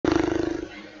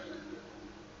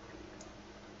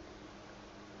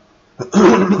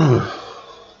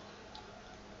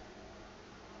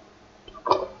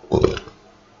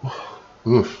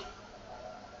Oof.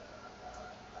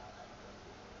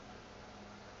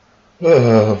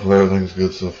 Hopefully everything's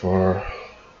good so far.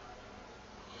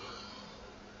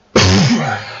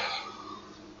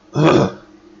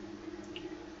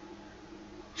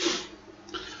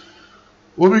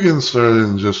 We'll be getting started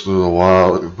in just a little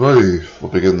while, everybody.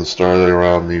 We'll be getting started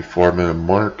around the 4-minute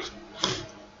mark.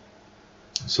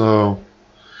 So,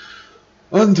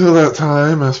 until that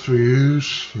time, as per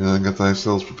usual, get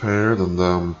thyself prepared,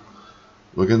 and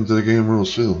we'll get into the game real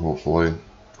soon, hopefully.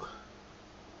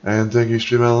 And thank you,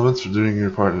 Stream Elements, for doing your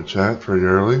part in the chat pretty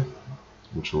early,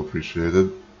 which we'll appreciate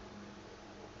it.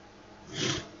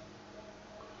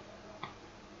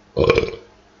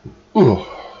 Ooh.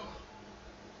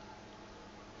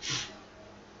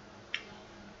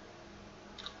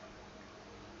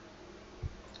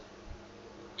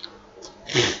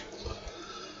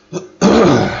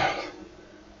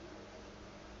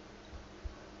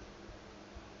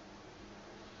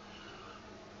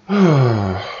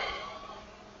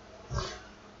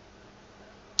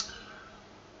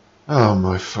 Oh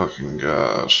my fucking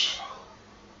gosh.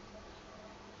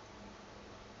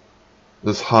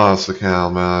 This Haas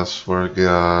account, man, I swear to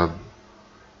God.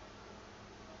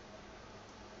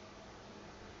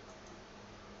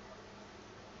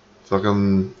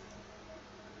 Fucking...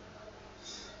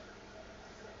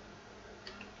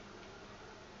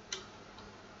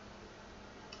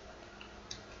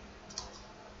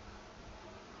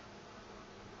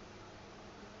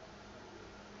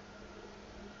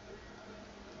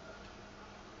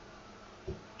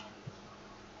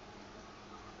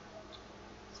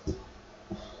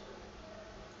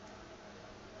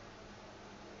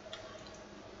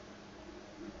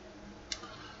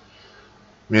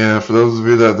 Yeah, for those of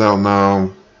you that don't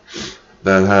know,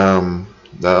 that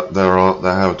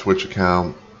have a Twitch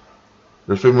account,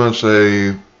 there's pretty much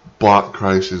a bot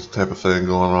crisis type of thing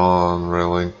going on,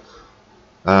 really.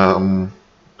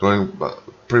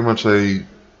 Pretty much an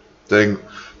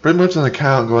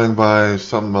account going by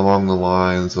something along the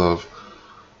lines of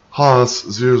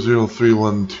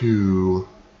Haas00312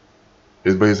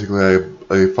 is basically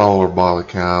a follower bot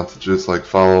account that just like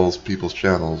follows people's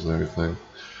channels and everything.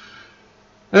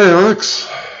 Hey Alex,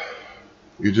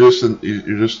 you're just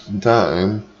in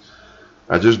time.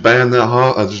 I just banned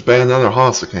another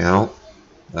Haas account,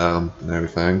 and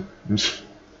everything.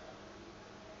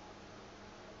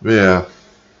 Yeah.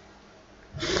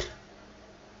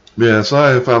 Yeah,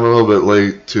 sorry if I'm a little bit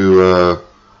late to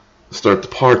start the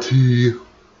party and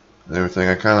everything.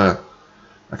 I kinda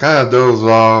dozed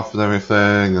off and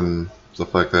everything and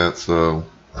stuff like that, so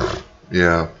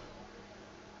yeah.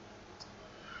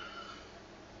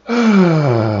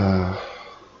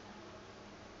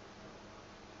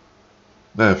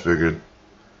 I figured.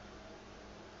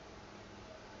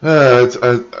 I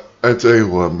tell you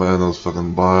what, man, those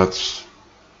fucking bots.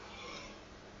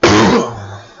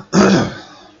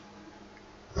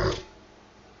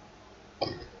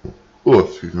 Oh,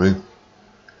 excuse me.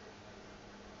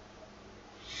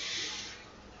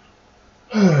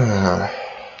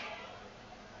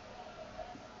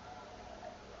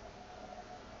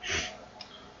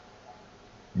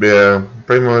 Yeah,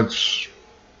 pretty much,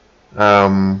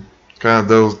 kind of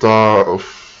dozed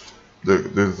off.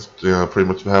 Pretty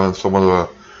much having somewhat of a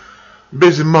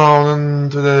busy morning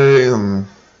today, and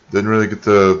didn't really get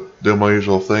to do my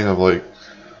usual thing of like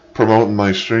promoting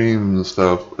my stream and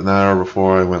stuff an hour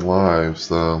before I went live,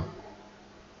 so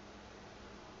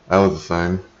that was the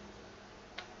thing.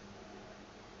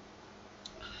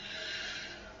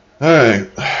 Alright.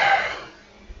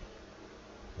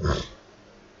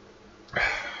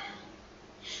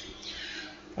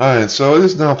 Alright, so it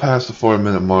is now past the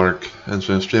 4-minute mark, and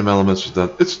so Stream Elements has done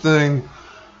its thing.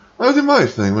 I did my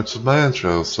thing, which is my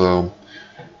intro, so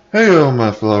hey all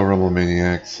my fellow Rumble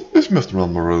Maniacs, it's Mr.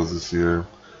 Rumble Roses here,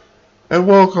 and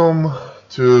welcome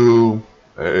to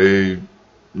a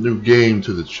new game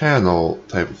to the channel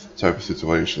type of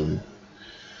situation.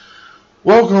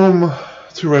 Welcome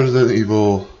to Resident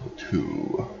Evil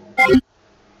 2.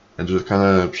 And just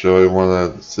kind of show you what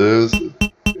that is. And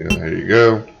here you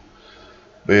go.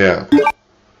 But yeah,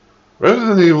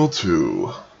 Resident Evil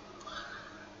 2.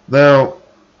 Now,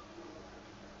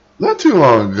 not too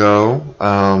long ago,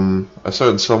 I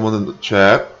saw someone in the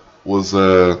chat was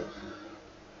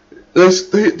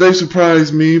they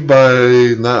surprised me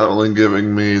by not only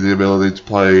giving me the ability to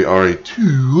play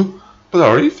RE2, but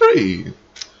RE3.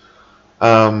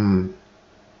 I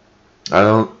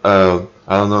don't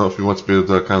know if he wants me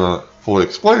to kind of fully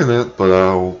explain it, but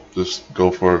I'll just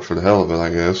go for it for the hell of it, I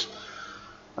guess.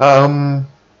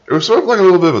 it was sort of like a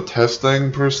little bit of a test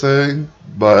thing per se,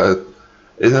 but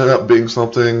it ended up being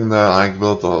something that I was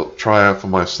able to try out for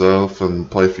myself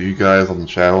and play for you guys on the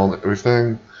channel and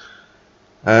everything.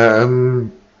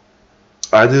 And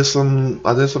I did some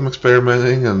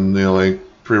experimenting and like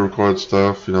pre-record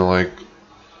stuff, like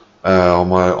on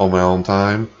my own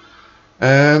time,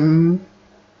 and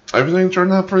everything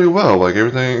turned out pretty well. Like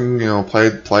everything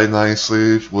played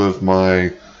nicely with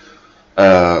my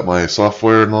my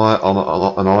software and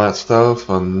all that stuff.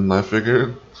 And I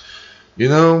figured,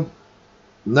 now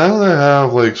that I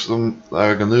have like some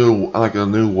like a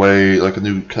new way, like a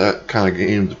new kind of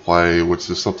game to play, which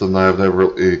is something I've never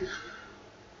really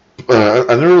I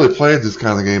never really played this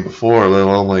kind of game before, let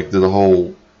alone like did a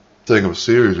whole thing of a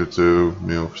series or two,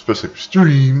 especially for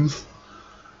streams.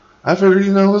 I figured,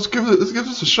 let's give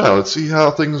this a shot. Let's see how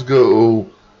things go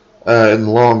in the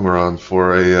long run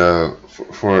for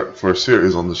a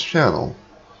series on this channel.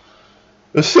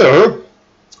 So,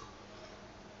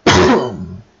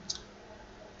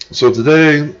 so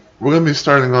today we're gonna be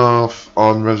starting off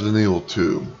on Resident Evil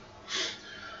 2.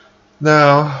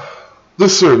 Now,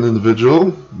 this certain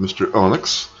individual, Mr.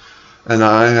 Onyx, and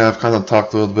I have kind of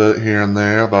talked a little bit here and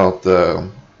there about the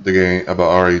game,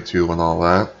 about RE2 and all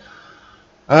that.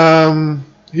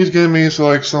 He's giving me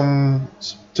some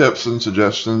tips and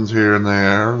suggestions here and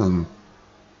there, and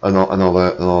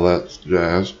all that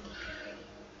jazz.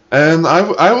 And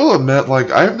I will admit, like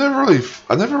I never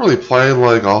really played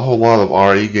like a whole lot of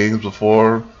RE games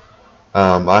before.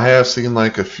 I have seen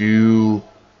like a few.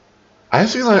 I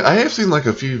have seen like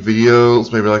a few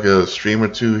videos, maybe like a stream or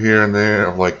two here and there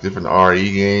of like different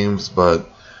RE games, but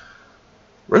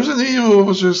Resident Evil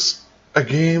was just a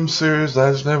game series that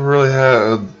I just never really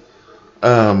had.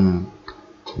 I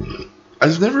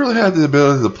just never really had the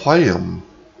ability to play them,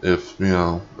 if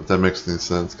that makes any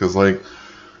sense. Because like,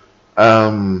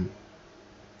 for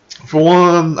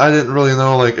one, I didn't really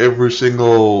know like every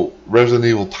single Resident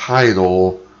Evil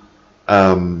title,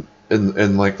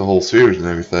 in like the whole series and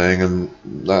everything, and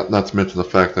not to mention the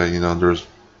fact that there's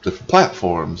different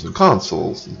platforms and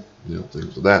consoles and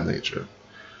things of that nature.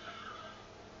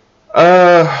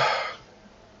 And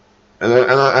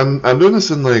I'm doing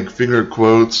this in like finger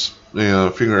quotes,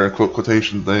 finger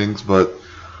quotation things, but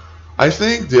I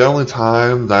think the only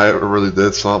time that I ever really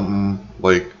did something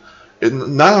like,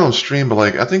 not on stream, but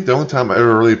like I think the only time I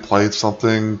ever really played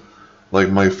something like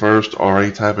my first RE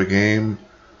type of game,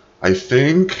 I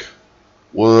think,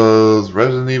 was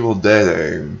Resident Evil Dead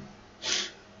Aim.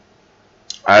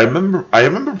 I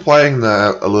remember playing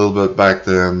that a little bit back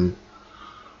then.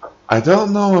 I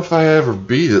don't know if I ever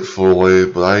beat it fully,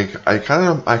 but I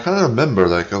kind of remember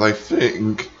that because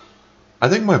I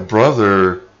think my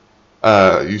brother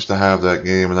used to have that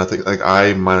game, and I think like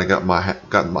I might have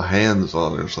gotten my hands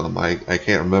on it or something. I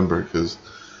can't remember because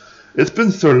it's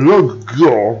been so long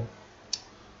ago.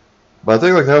 But I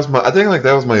think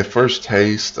that was my first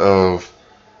taste of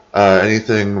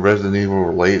anything Resident Evil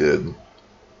related.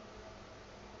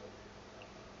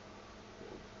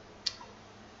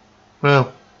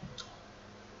 Well,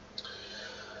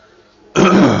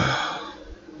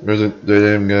 Resident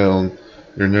Evil get on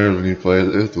your nerves when you play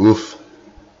it. Oof.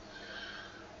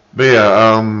 But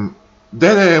yeah,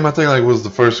 Dead Aim I think like was the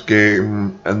first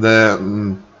game, and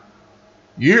then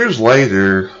years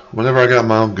later, whenever I got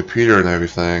my own computer and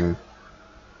everything,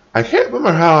 I can't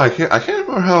remember how I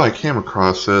came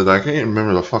across it. I can't even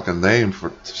remember the fucking name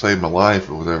to save my life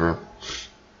or whatever.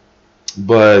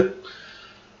 But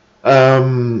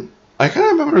I kind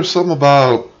of remember something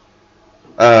about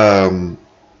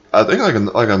I think like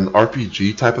an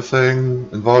RPG type of thing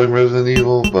involving Resident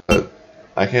Evil, but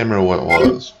I can't remember what it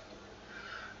was.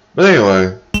 But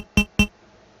anyway,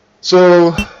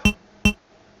 so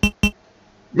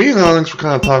me and Onyx were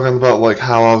kind of talking about like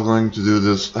how I was going to do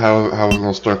this, how I was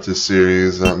going to start this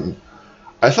series, and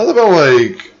I thought about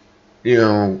like,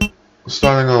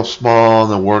 starting off small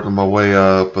and then working my way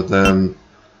up, but then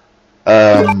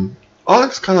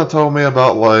Onyx kind of told me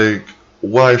about like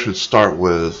what I should start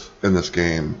with in this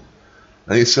game,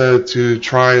 and he said to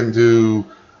try and do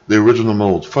the original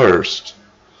mode first.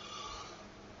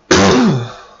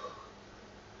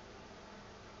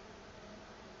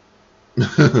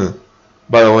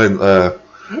 By the way,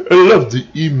 I love the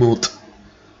emote.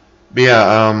 But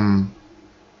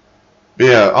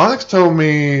yeah, Onyx told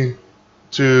me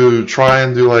to try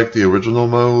and do like the original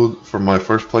mode for my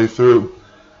first playthrough,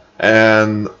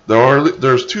 and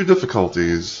there's two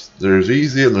difficulties. There's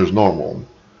easy and there's normal.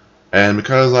 And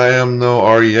because I am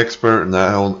no RE expert and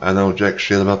I know jack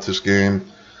shit about this game,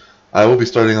 I will be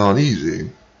starting on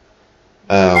easy.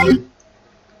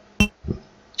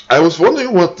 I was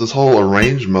wondering what this whole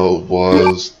arrange mode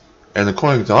was, And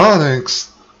according to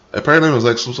Onyx, apparently it was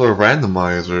like some sort of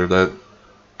randomizer that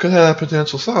could have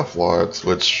potential soft logs,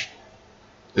 which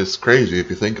is crazy if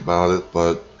you think about it,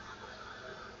 but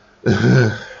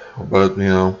but you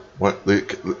know what, they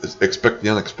expect the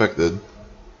unexpected.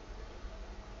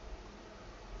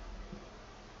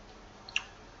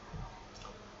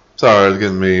 Sorry, I was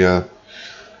getting me a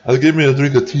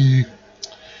drink of tea.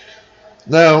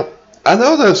 Now, I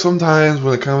know that sometimes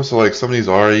when it comes to like some of these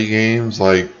RE games,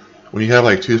 like when you have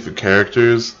like two different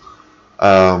characters,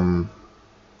 well,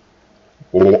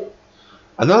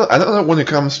 I know that when it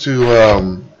comes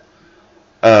to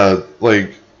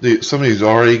like some of these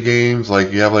RE games,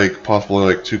 like you have like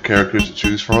possibly like two characters to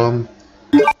choose from,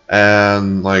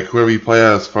 and like whoever you play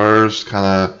as first kind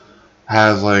of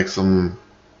has like some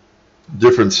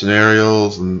different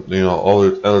scenarios and you know all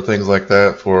the other things like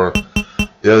that for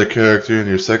the other character in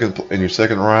your second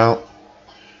route.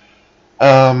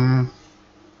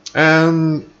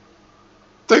 And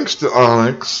thanks to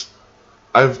Onyx,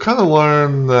 I've kind of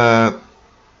learned that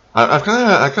I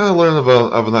kind of learned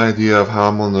of an idea of how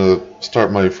I'm going to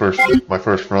start my first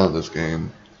run of this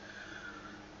game.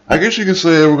 I guess you could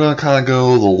say we're going to kind of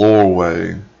go the lore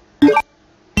way,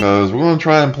 because we're going to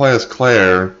try and play as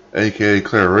Claire, aka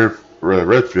Claire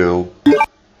Redfield,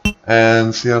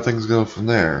 and see how things go from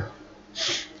there.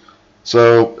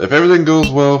 So if everything goes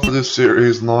well for this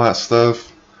series and all that stuff,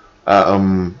 I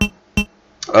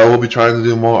will be trying to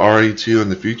do more RE2 in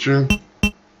the future.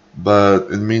 But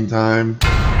in the meantime,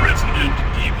 Resident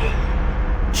Evil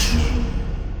 2.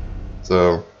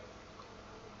 So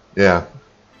yeah.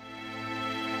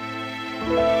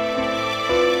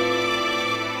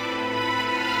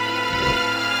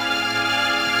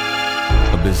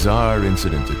 A bizarre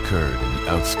incident occurred in the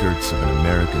outskirts of an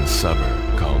American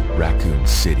suburb called Raccoon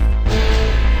City.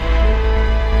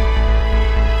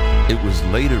 It was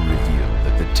later revealed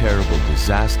that the terrible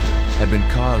disaster had been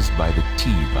caused by the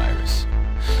T virus,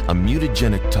 a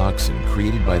mutagenic toxin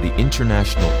created by the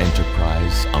international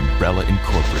enterprise Umbrella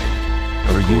Incorporated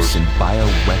for use in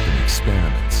bioweapon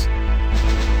experiments.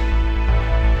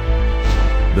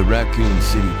 The Raccoon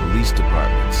City Police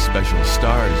Department's Special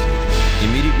Stars Unit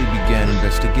immediately began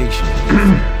investigation of the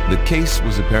affair. The case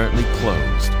was apparently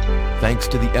closed, thanks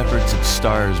to the efforts of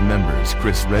STARS members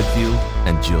Chris Redfield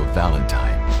and Jill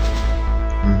Valentine.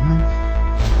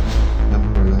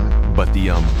 Remember that? But the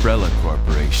Umbrella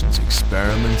Corporation's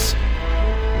experiments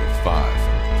were far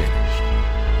from finished.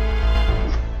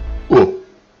 Cool.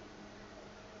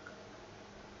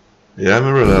 Yeah, I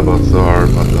remember that about the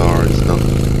art stuff.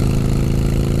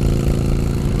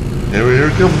 Anyway, here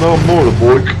comes on more the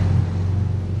boy.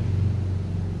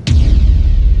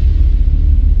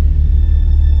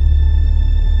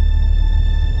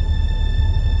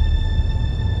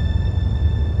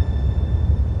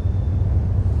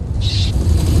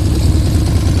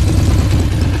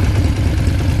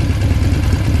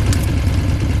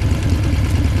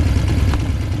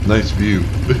 Nice view.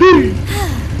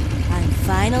 I'm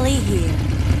finally here.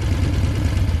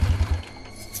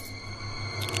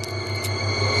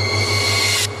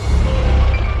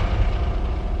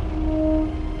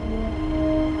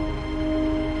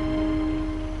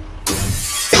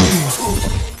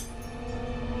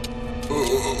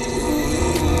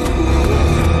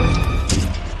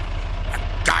 That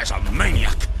guy's a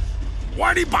maniac.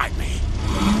 Why'd he bite me?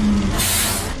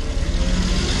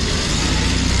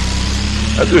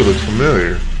 That dude looks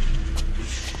familiar.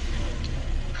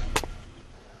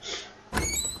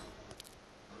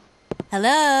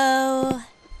 Hello?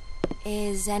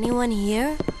 Is anyone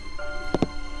here?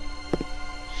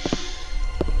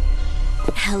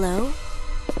 Hello?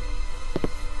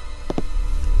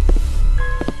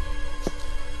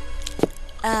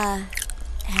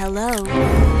 Hello?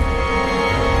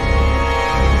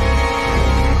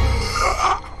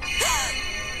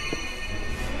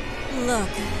 Look,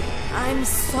 I'm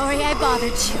sorry I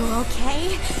bothered you,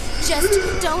 okay?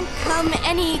 Just don't come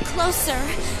any closer.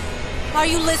 Are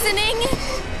you listening?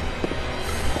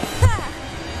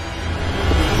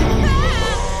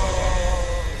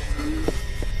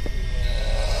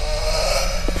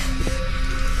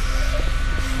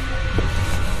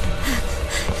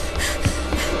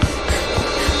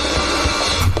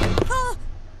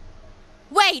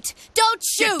 Wait! Don't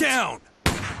shoot! Get down!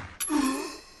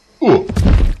 Ooh.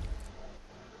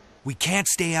 We can't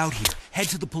stay out here. Head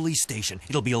to the police station.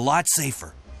 It'll be a lot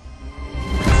safer.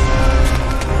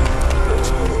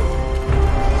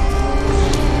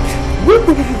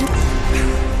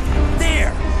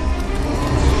 There!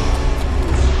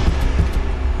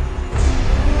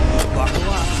 Buckle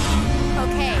up.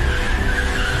 Okay.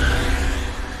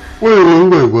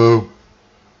 Whoa.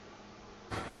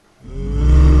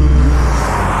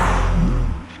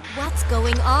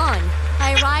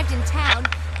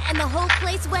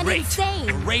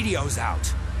 radio's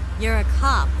out. You're a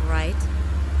cop, right?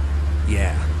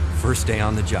 Yeah, first day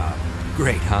on the job.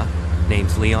 Great, huh?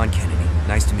 Name's Leon Kennedy.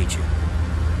 Nice to meet you.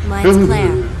 Mine's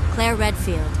Claire. Claire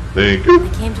Redfield. Thank you. I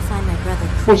came to find my brother,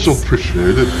 Much Chris.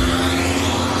 appreciated.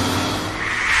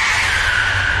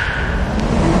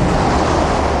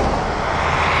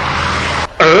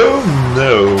 Oh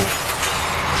no.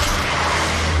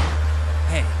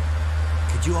 Hey,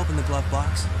 could you open the glove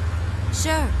box?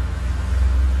 Sure.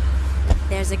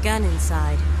 There's a gun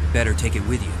inside. Better take it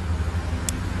with you.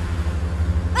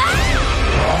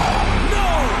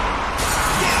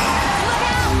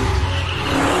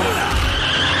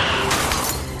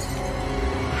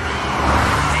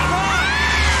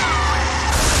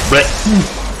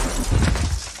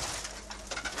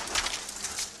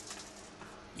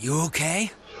 You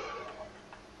okay?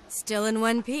 Still in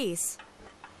one piece.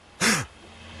 Hey,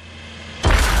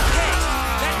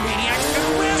 that maniac's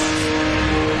gonna whip!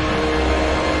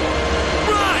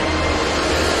 Run!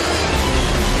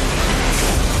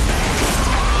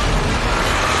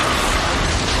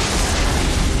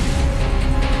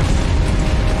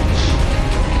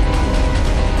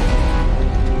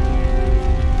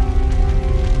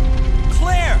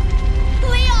 Claire!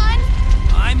 Leon!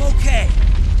 I'm okay.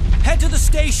 Head to the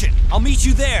station. I'll meet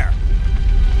you there.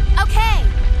 Okay.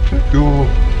 Cool.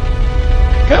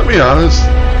 Can't be honest.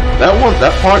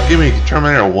 That part gave me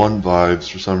Terminator 1 vibes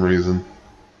for some reason.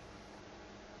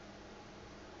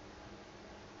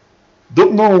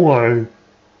 Don't know why.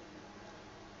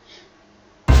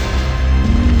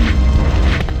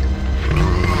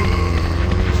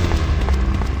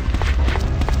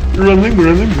 Running.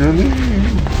 Boom. Anyway.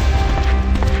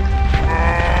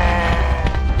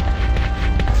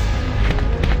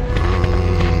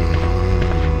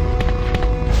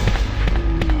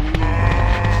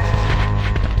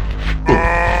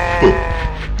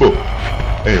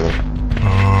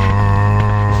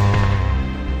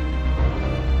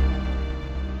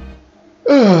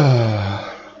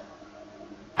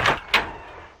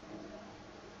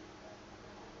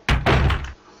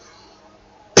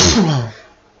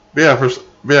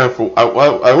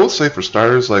 I will say for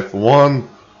starters, like for one,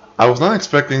 I was not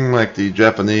expecting like the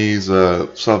Japanese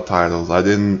subtitles. I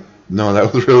didn't know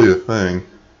that was really a thing.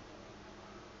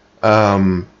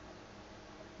 I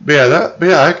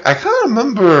kind of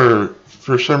remember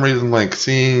for some reason like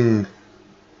seeing.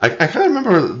 I kind of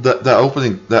remember that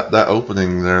opening that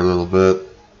opening there a little bit,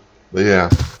 but yeah.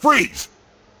 Freeze!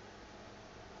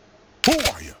 Who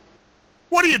are you?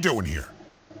 What are you doing here?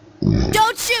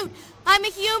 Don't shoot! I'm a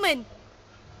human!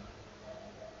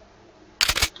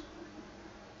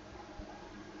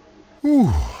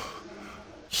 Ooh.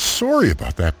 Sorry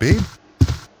about that, babe.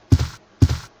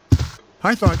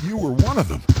 I thought you were one of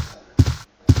them.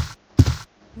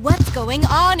 What's going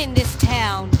on in this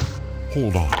town?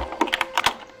 Hold on.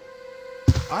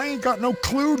 I ain't got no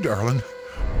clue, darling.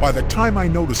 By the time I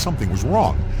noticed something was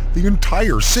wrong, the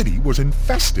entire city was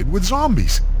infested with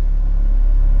zombies.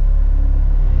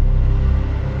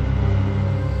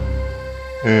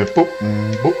 And boop,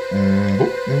 boop,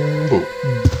 boop, boop.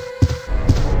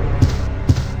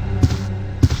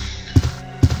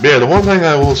 Yeah, the one thing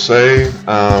I will say,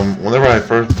 whenever I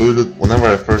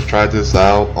first tried this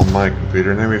out on my computer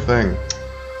and everything,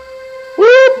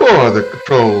 woo boy, the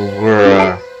controls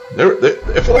were, I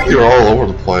feel like they were all over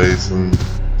the place, and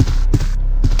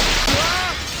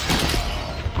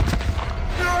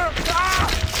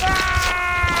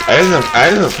I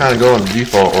ended up kind of going the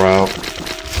default route.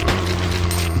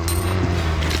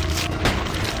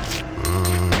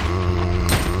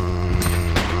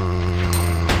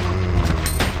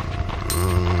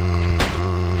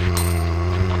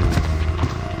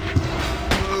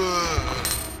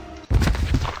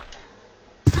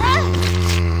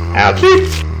 Ouchie!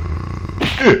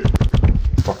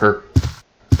 Fucker.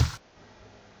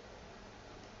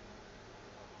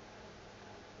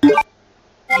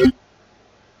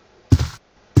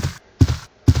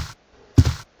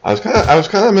 I was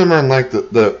kind of remembering like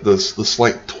the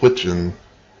slight twitching.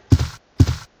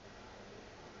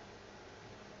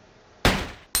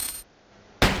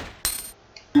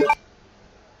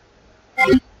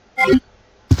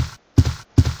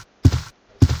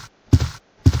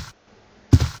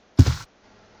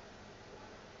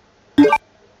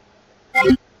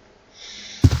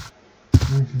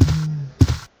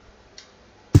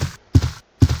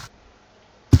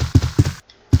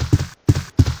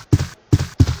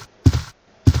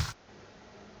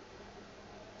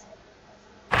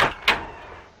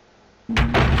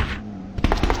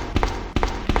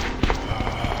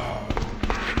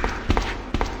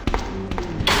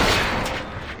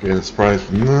 Getting a surprise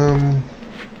from them.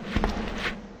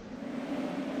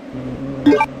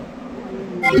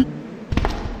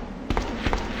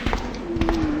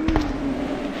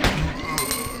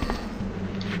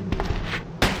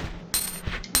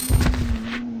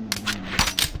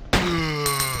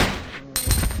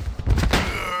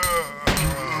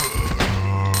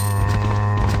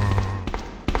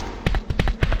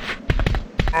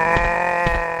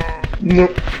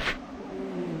 Nope.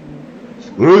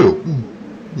 Ooh.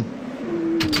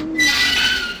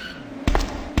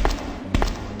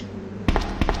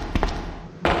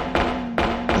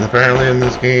 And apparently in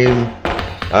this game,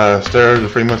 stairs are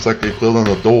pretty much like the equivalent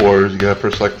of doors. You gotta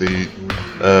press like the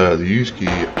use key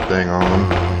thing on them.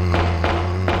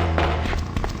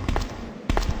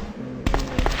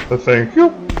 But thank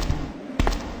you.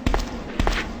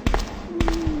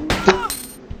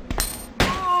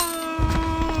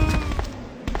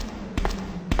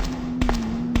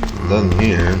 Done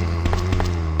here.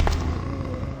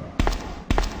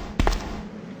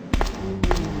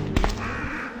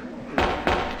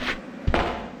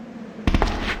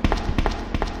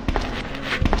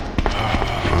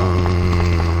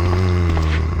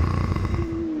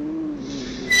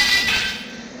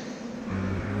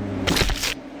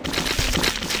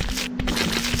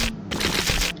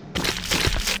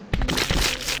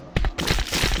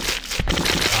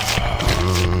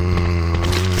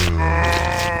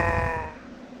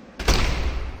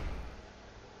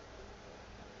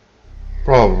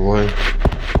 Probably.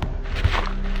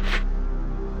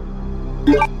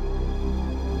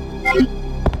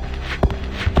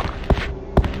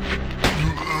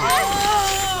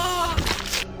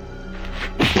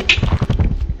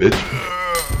 Bitch.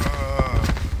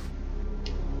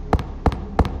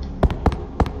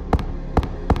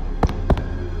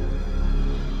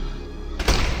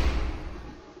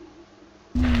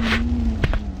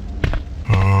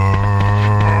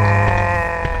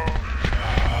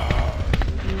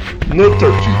 No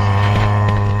touchy.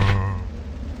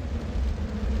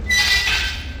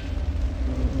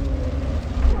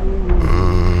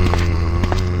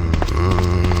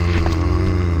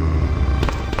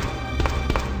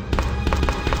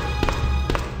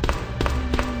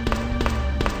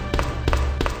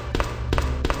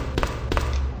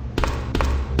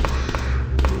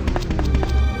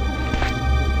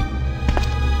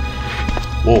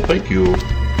 Well, thank you.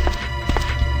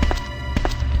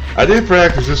 I did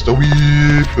practice just a wee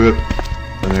bit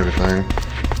and everything,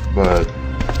 but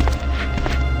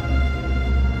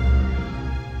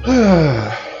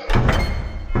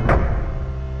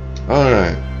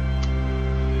alright.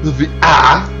 The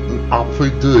VR and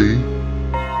RPG.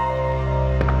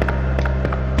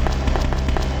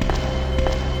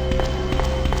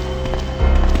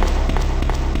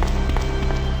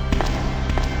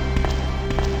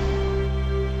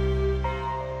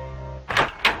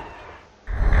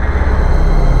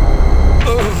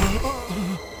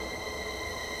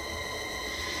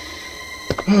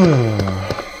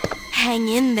 Hang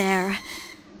in there.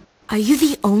 Are you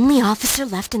the only officer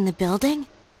left in the building?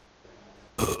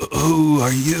 Who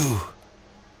are you?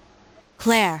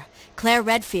 Claire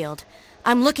Redfield.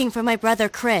 I'm looking for my brother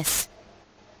Chris.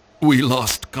 We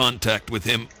lost contact with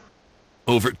him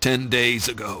over 10 days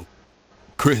ago.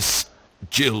 Chris,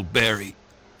 Jill, Barry.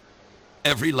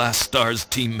 Every last STARS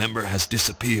team member has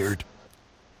disappeared.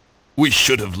 We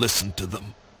should have listened to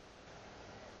them.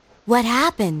 What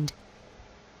happened?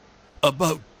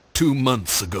 About 2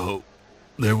 months ago,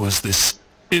 there was this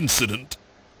incident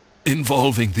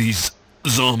involving these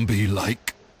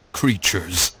zombie-like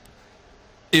creatures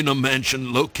in a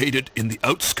mansion located in the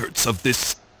outskirts of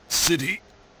this city.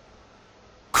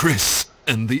 Chris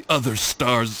and the other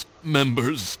STARS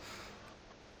members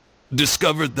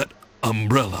discovered that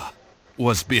Umbrella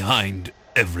was behind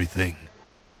everything.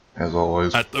 As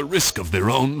always. At the risk of their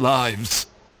own lives.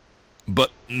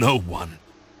 But no one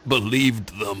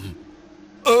believed them.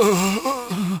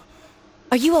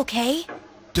 Are you okay?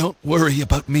 Don't worry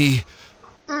about me.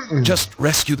 Just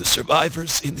rescue the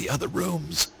survivors in the other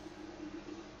rooms.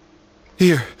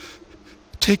 Here,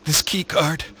 take this key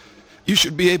card. You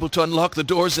should be able to unlock the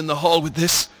doors in the hall with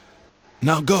this.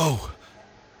 Now go.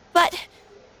 But...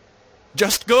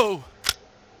 Just go.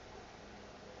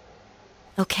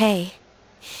 Okay.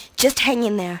 Just hang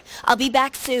in there. I'll be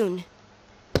back soon.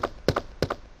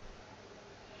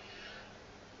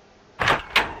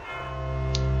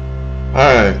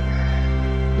 Alright.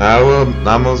 Now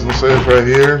I'm just gonna say this right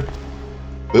here.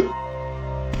 Oop.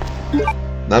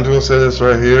 Now I'm just gonna say this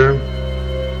right here.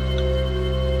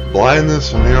 Blindness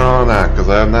from here on out, because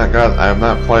I have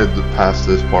not played past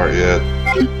this part yet.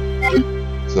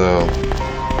 So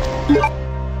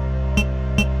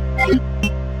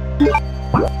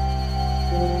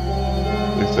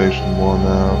PlayStation 1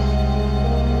 now.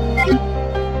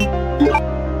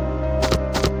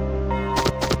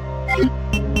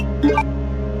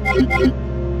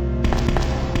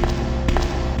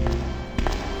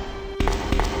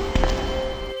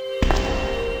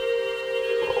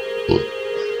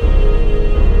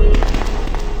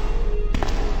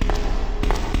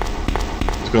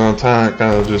 beyond time,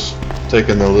 kind of just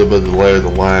taking a little bit of the lay of the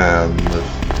land,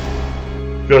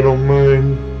 if you don't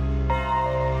mind.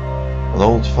 An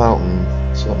old fountain,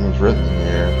 something was written in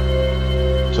here.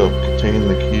 To contain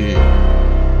the key.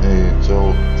 Hey,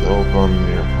 tell gun in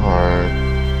your heart.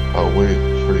 I'll wait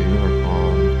for the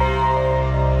unicorn.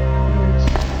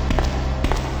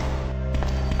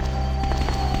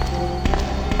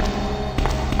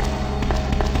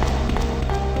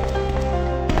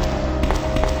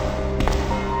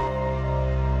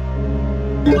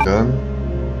 Please. Gun?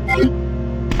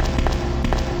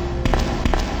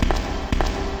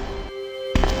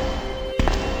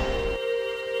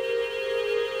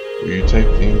 Will you take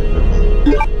the equipment?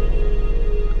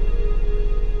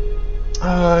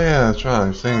 Oh yeah, that's right.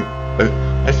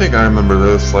 I think I remember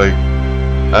this. Like,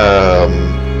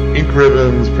 ink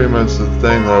ribbons, pretty much the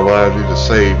thing that allows you to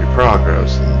save your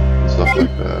progress and stuff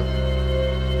like that.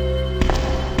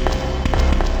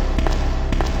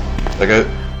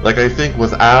 Like I think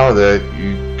without it,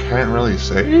 you can't really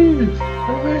save.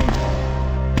 I think.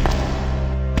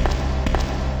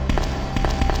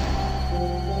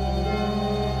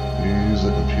 Use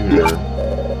the computer.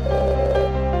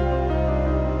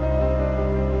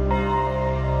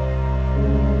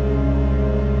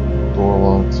 Door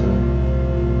locked.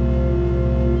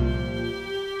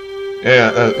 Yeah,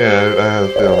 I had a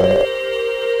feeling.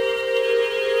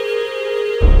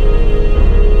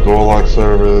 Door lock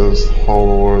service, hall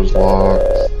doors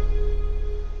locked.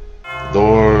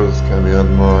 Doors can be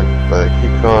unlocked by a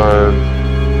key card.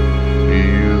 You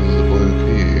use the blue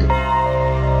key.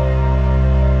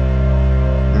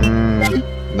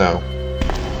 No.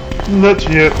 Not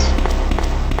yet.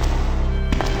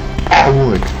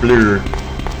 Oh, explore.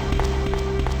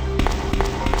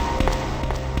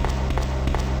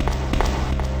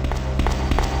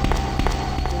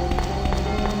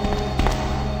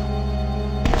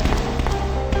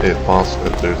 If possible,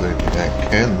 if there's anything I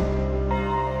can.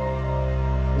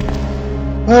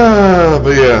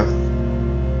 But yeah.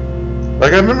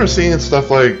 Like I remember seeing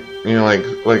stuff like, you know, like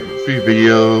a few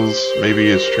videos, maybe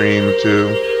a stream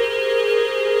too.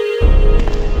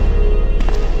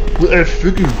 Well, I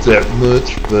figured that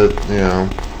much, but you know,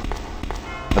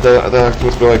 I thought it was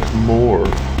supposed to be like more.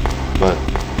 But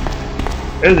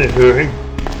anywho.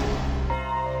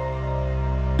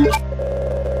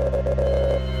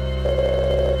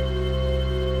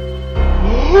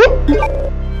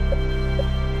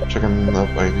 Checking up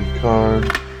ID card.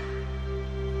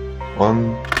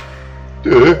 1,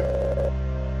 2.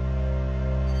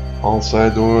 All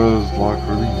side doors lock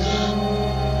release.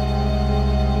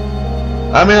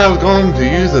 I mean, I was going to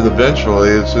use it eventually.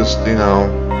 It's just, you know,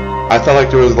 I felt like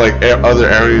there was like other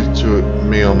areas to it,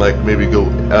 you know, like maybe go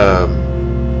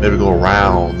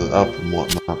around and up and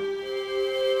whatnot.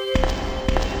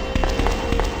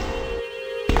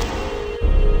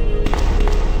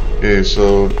 Okay,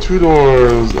 so 2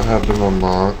 doors have been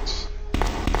unlocked.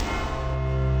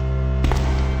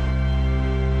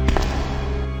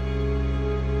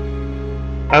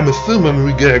 I'm assuming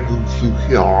we gotta go through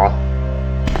here.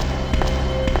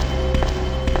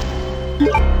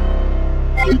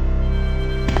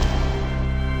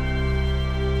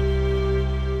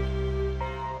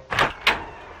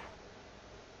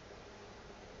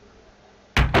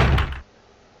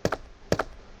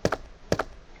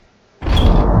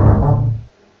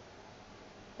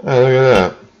 Hey, look at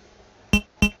that.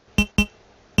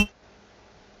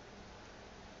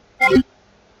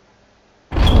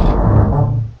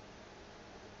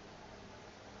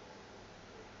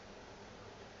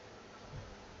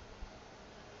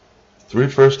 Three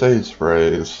first aid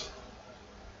sprays.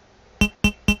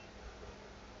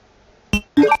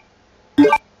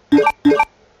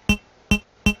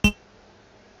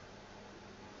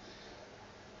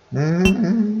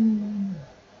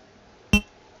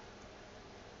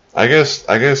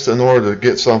 I guess in order to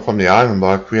get something from the item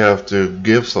box, we have to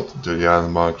give something to the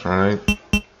item box, right?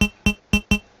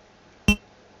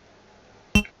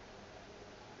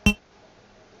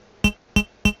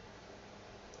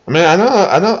 I mean, I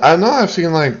know I've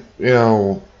seen like, you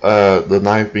know, the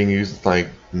knife being used in like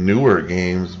newer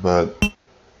games, but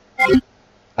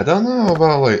I don't know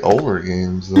about like older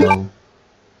games though.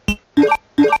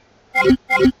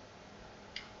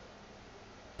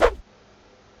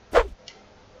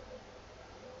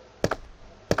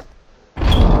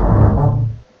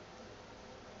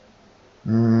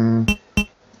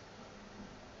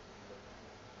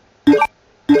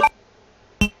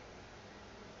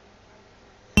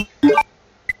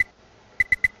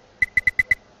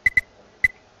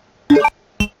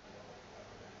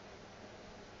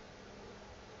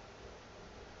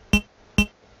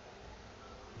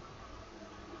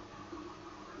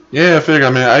 Yeah, I figure. I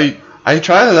mean, I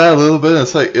tried it out a little bit.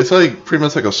 It's like pretty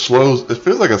much like a slow. It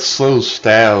feels like a slow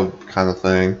stab kind of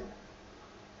thing.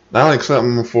 Not like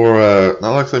something for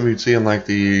not like something you'd see in like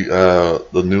the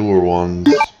newer ones.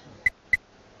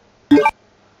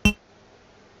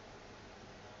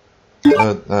 But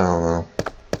I don't know.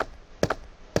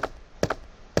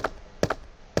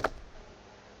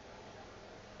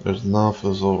 There's an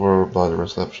office over by the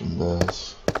reception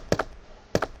desk.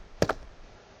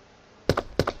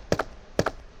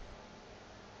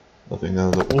 Nothing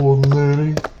out of the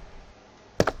ordinary.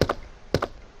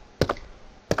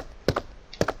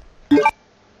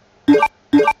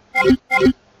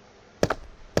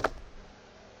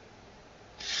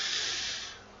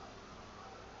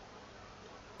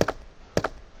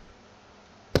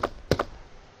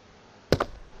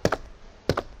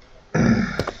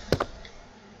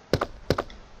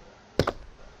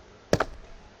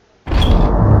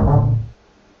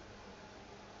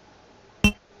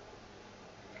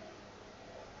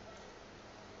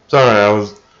 Sorry,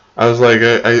 I was like,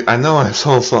 I know I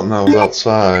saw something that was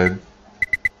outside.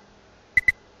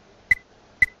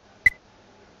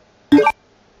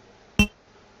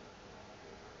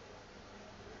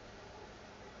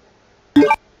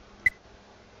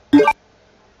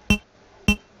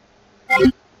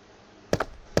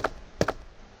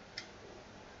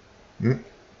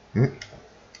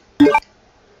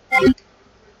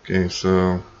 Okay,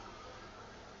 so.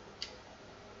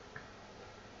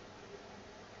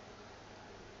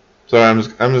 So I'm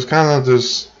just kind of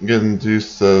just getting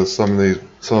used to some of these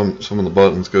some of the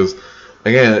buttons because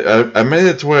again I made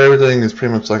it to where everything is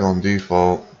pretty much like on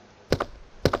default.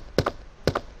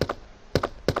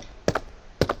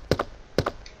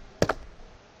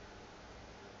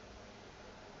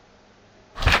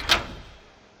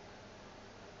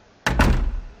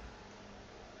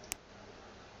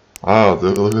 Oh,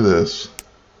 look at this.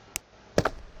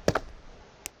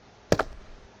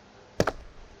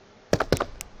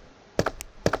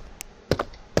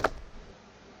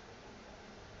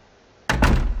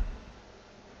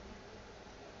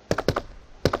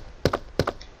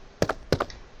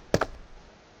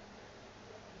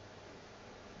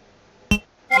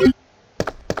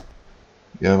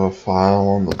 You have a file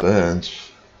on the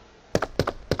bench.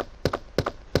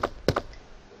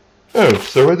 Oh,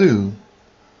 so I do.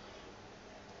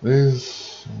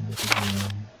 These.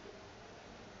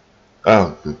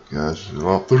 Oh, good gosh, you're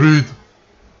off the read.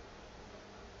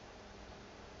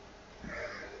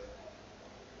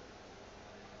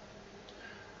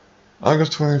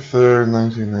 August 23rd,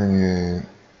 1998.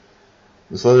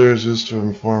 This letter is used to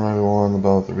inform everyone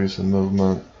about the recent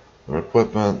movement of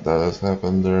equipment that has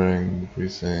happened during the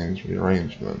precinct's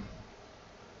rearrangement.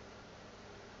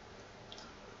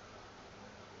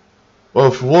 Well,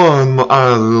 for one, my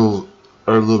eyes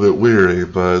are a little bit weary,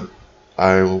 but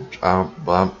I'm trying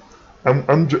my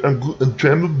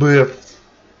best.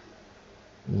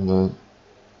 The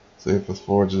safest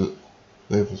forges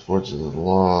of the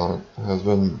law has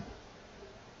been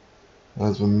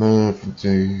moved from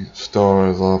the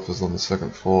Star's office on the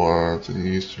second floor to the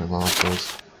Eastern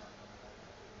office.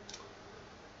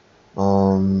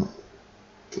 On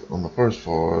the first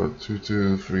floor,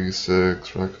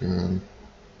 2236 Raccoon.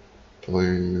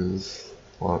 Please.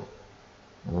 What?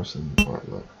 Emerson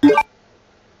Bartlett.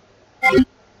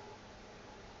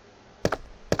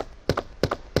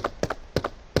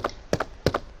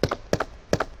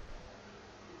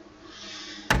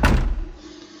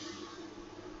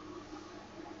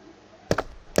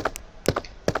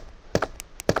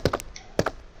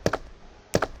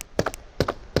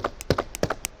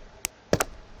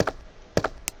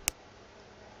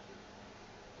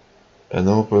 An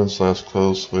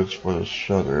open/close switch for the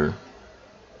shutter.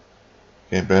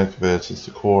 Can't be activated since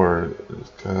the cord is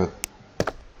cut.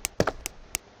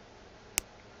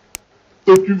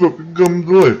 Don't you fucking come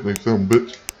to life, me son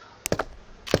bitch.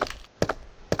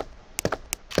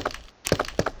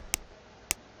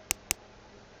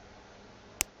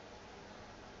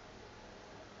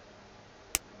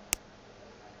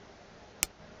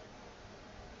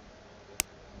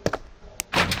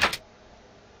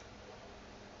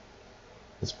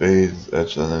 The spade is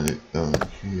etched on the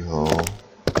keyhole.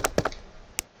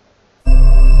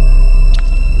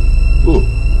 Ooh.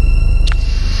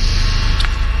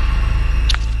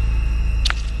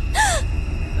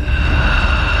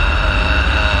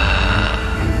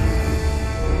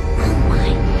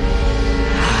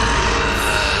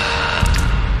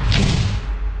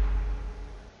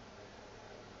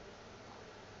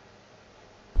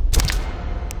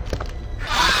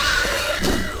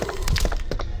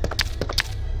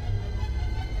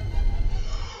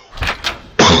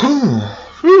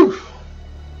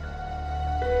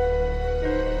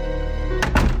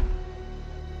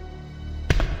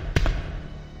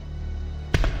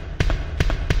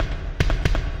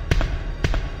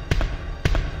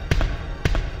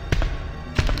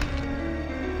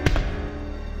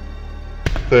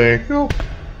 Thank you.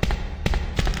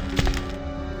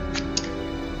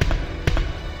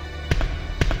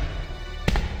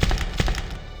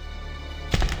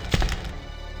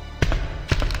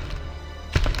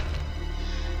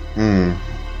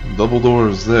 Double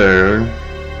doors there.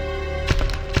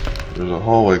 There's a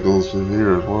hallway that goes through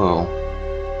here as well.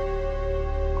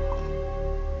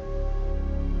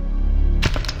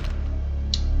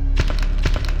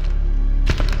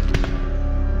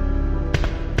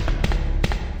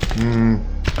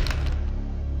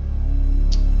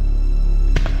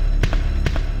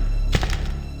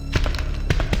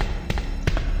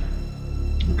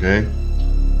 Okay.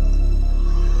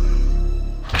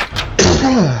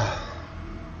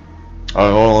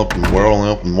 We're only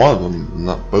open one of them,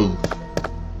 not both.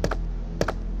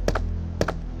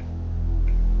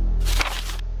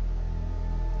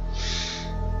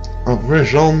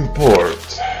 Operation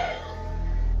Port.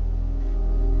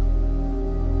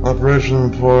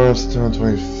 Operation Port, September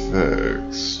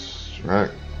 26th.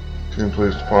 Right. Team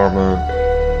Police Department,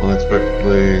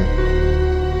 unexpectedly.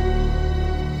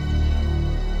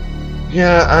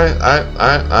 Yeah,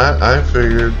 I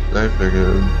figured.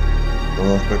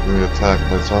 Unexpectedly attacked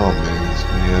by zombies.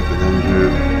 Many have been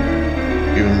injured.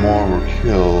 Even more were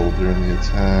killed during the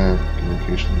attack.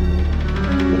 Communication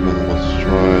equipment was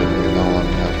destroyed. We no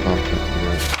longer have contact with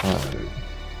their side.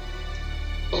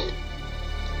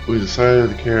 We decided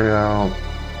to carry out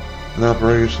an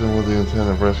operation with the intent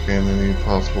of rescuing any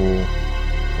possible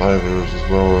survivors as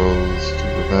well as to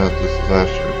prevent this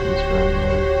disaster from spreading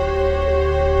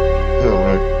to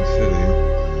the city.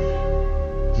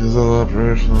 These are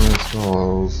operational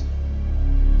installs.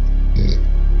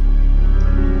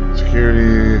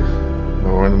 Security,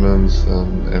 ornaments,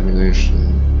 and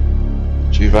ammunition.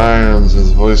 Chief Irons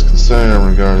has voiced concern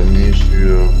regarding the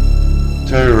issue of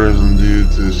terrorism due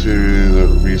to a series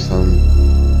of recent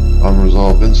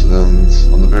unresolved incidents.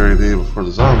 On the very day before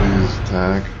the zombies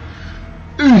attack,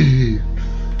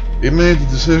 he made the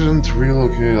decision to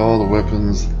relocate all the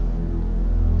weapons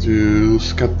to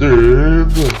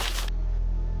scattered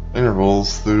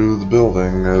intervals through the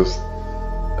building as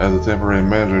a temporary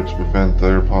measure to prevent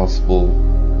their possible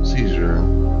seizure.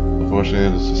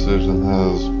 Unfortunately, this decision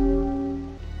has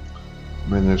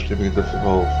made it extremely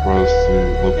difficult for us to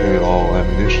locate all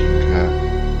ammunition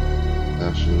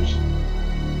caches.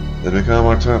 They become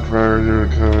our top priority to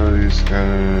recover these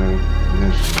scattered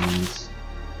munitions.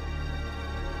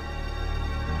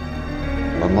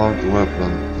 Unlock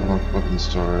weapon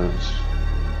storage.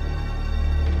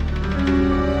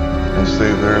 As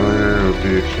stated earlier, it would be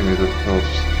extremely difficult to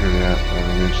secure the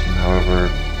ammunition. However,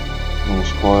 most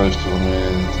squads still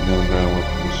remain to the underground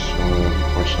weapons storage.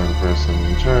 Unfortunately, the person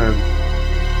in charge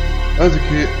of the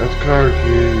card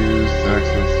key used to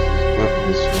access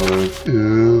weapons storage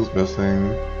is missing,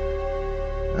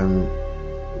 and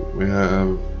we have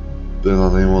been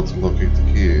unable to locate the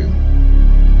key.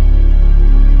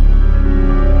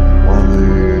 One of the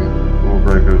rule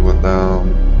breakers went down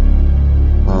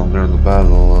during the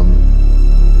battle, and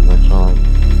electronic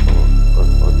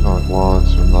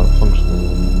locks are not functioning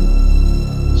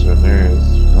in certain areas.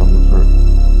 Common for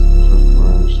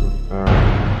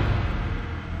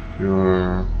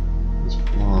your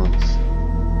response.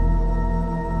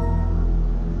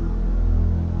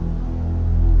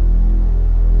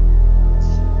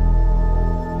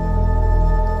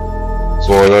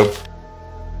 Sort of.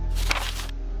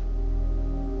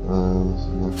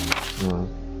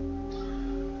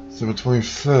 September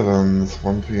 27th,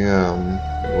 1 p.m.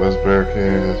 The West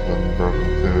Barricade has been broken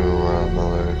through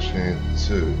another chain 2.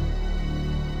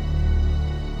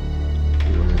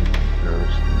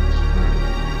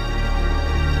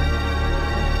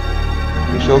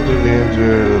 We sheltered the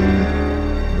injured in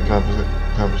the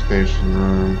confiscation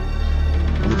room.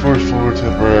 On the first floor,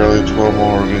 temporarily, 12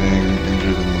 more were getting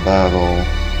injured in the battle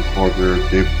before their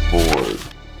day before.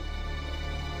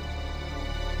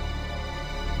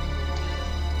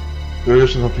 The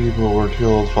additional people were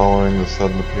killed following the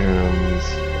sudden appearance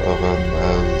of an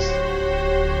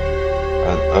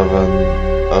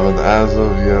as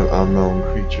of yet unknown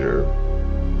creature.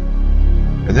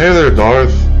 And hey there,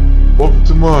 Darth. Welcome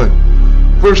to my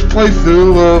first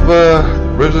playthrough of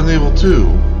Resident Evil 2.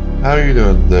 How are you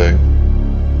doing today?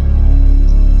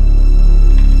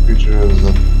 The creature is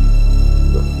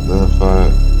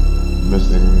identified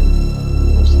missing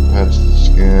patches of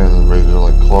skin and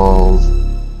razor-like claws.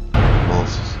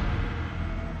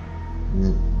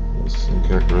 Some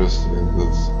characteristics of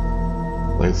this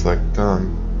lace-like tongue,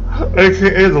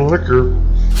 aka the liquor,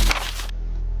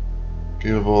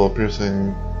 capable of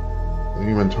piercing the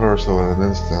human torso in an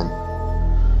instant.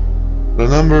 The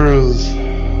numbers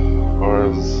are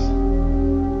as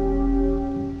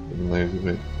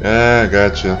Yeah, I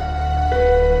gotcha.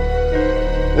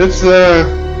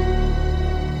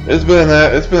 It's been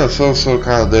a so-so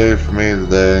kind of day for me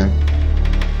today.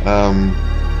 I'm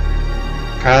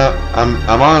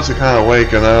honestly kind of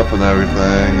waking up and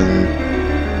everything, and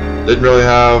didn't really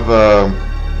have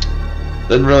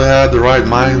the right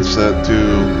mindset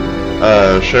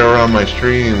to share around my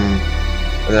stream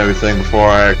and everything before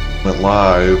I went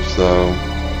live. So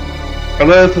at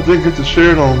last I didn't get to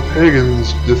share it on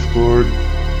Pagan's Discord.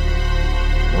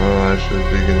 I should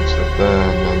be getting stuff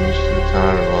done. I'm just too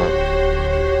tired of it.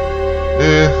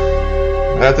 Yeah,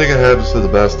 I think it happens to the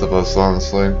best of us,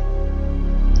 honestly.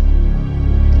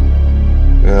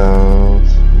 Yeah,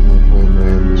 my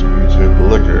name is PJ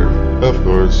Liquor, of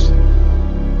course,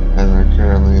 and I'm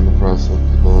currently in the process of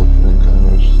developing kind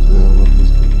of still with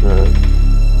this contract.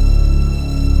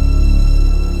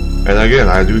 And again,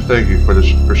 I do thank you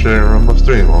for sharing on my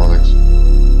stream, Onyx.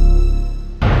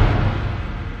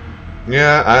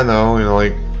 Yeah, I know, you know,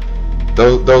 like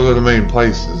those are the main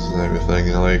places and everything,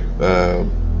 you know, like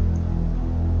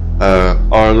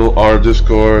our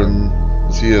Discord and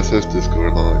the CSS Discord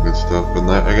and all that good stuff. And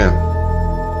that, again,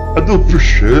 I do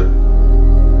appreciate it.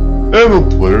 And on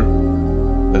Twitter,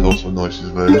 there's also Noises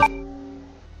Bay.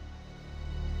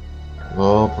 The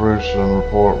operation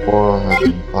report 1 has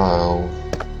been filed.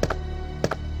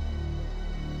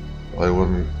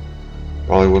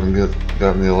 Probably wouldn't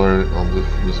got me alert on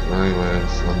this anyway,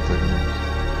 so I'm thinking.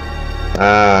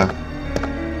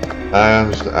 I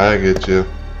understand. I get you.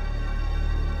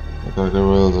 Looks like there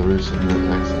was a recent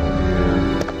accident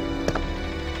here.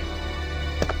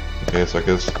 Okay, so I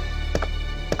guess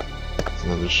it's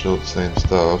gonna just show the same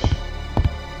stuff.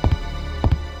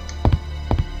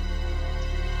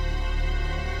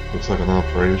 Looks like an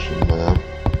operation map.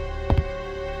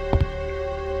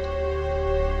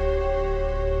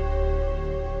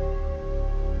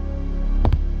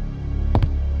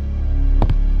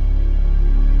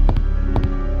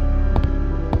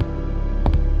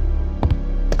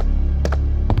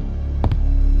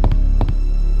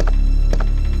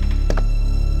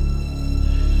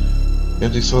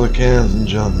 Empty soda cans and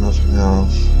junk, nothing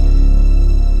else.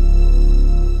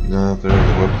 Now there's a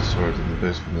weapon storage in the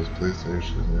basement of this police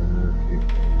station.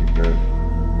 Keep good.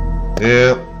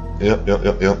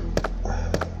 Yep.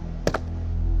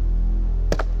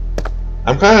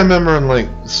 I'm kind of remembering like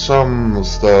some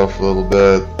stuff a little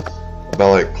bit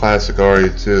about like classic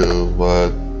RE2,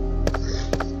 but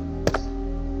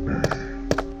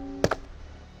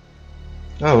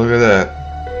oh, look at that.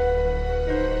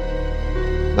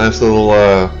 Nice little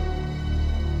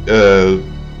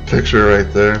picture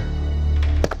right there.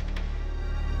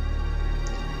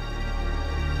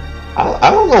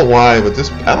 I don't know why, but this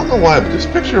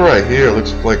picture right here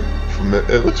looks like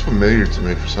it looks familiar to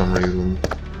me for some reason.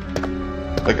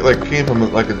 Like it came from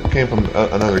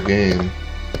another game.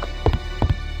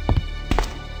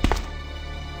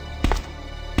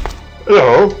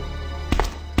 Hello.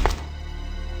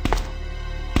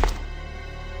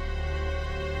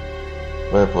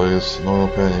 Fireplace, normal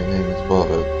painting, games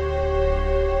above it.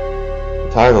 The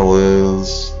title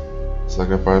is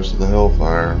Sacrifice to the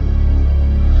Hellfire.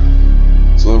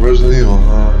 So Resident Evil,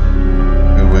 huh?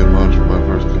 Can't wait much for my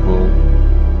first couple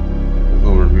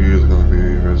reviews is gonna be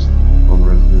on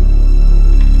Resident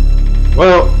Evil.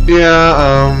 Well,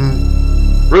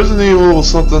 yeah, Resident Evil was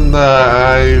something that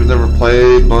I've never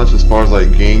played much as far as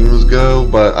like games go,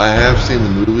 but I have seen the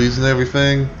movies and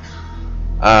everything.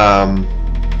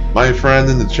 My friend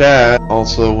in the chat,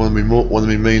 also one of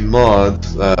my main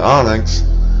mods, Onyx,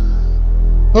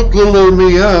 hooked little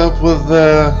me up with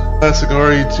classic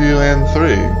RE2 and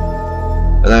 3,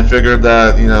 and I figured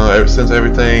that, you know, since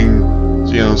everything,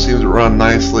 you know, seems to run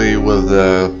nicely with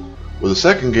the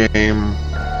second game,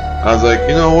 I was like,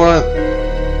 you know what,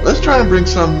 let's try and bring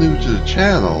something new to the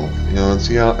channel, you know, and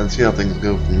see how things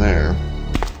go from there.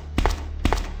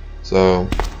 So.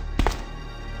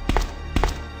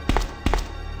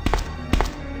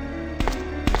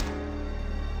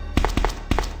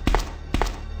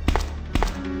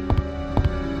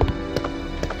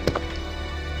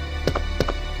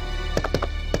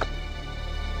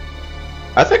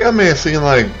 I think I may have seen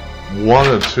like one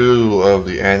or two of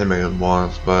the animated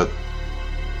ones, but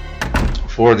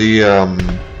for the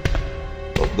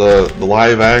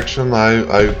live action,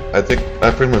 I think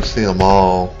I've pretty much seen them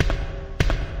all.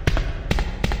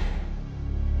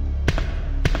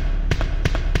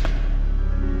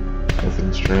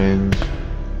 Nothing strange.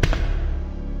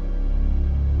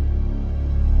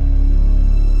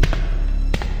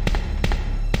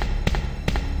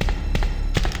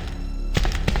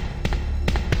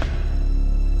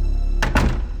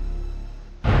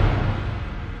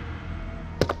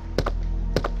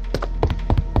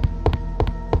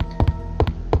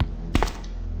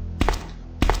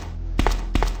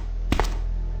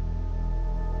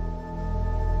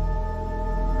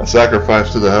 A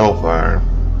sacrifice to the hellfire.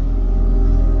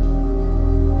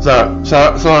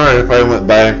 Sorry if I went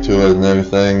back to it and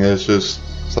everything. It's just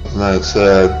something I had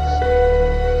said.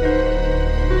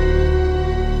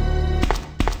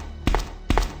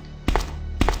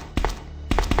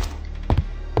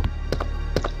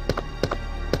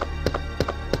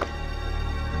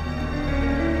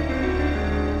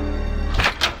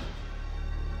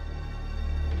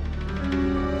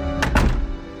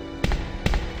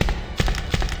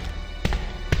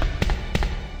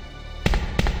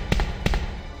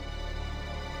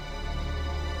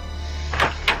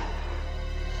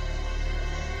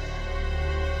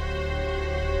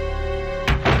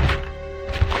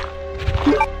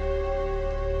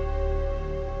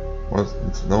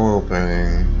 It's no oil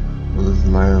painting. What is the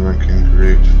item that can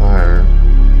create fire?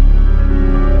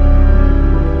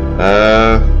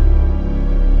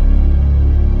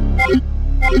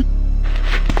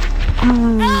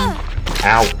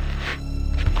 Ow.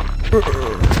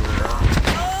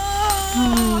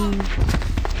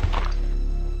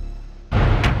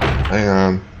 Hang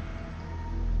on.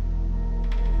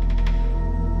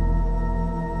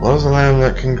 What is an item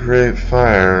that can create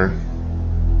fire?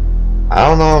 I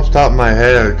don't know off the top of my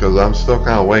head because I'm still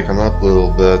kind of waking up a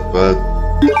little bit, but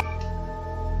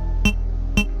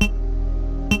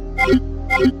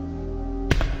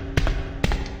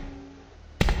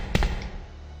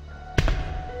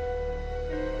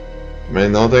I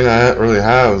mean, the only thing I really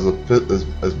have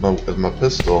is my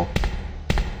pistol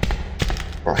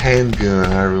or handgun,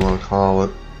 however you want to call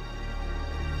it.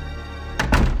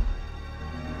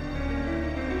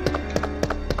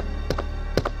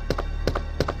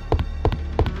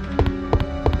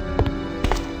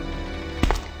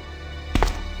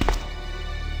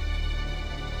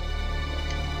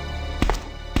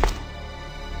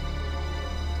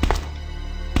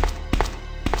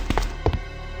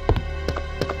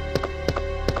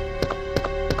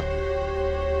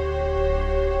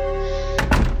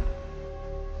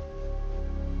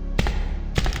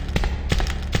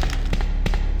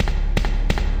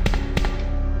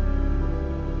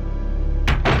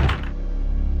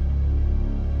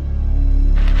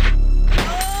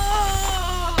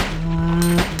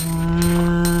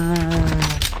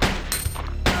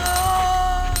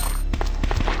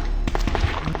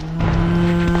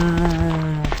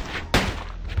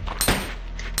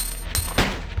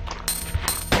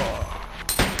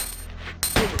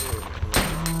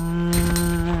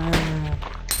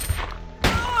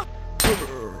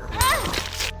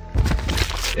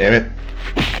 Damn it.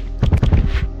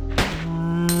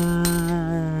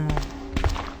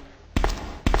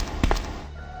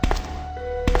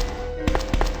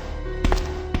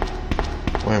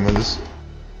 Wait a minute, this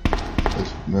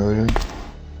is familiar.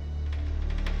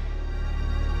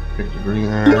 Pick the green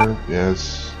herb,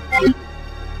 yes.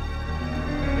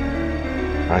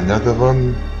 Another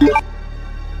one.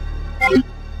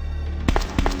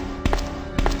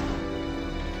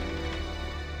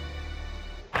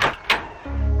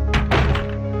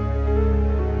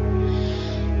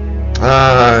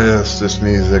 Ah, yes, this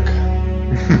music.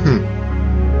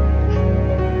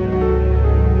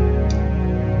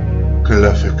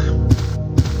 Classic.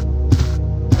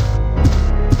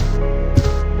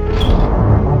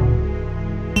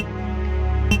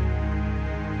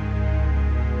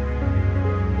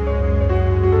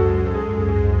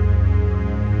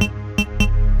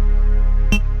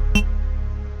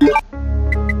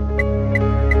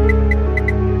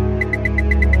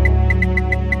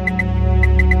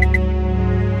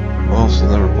 Also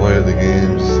never played the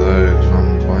game aside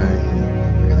from playing the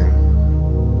beginning.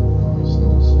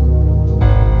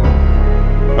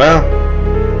 Well,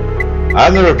 I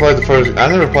never played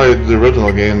the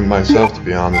original game myself, to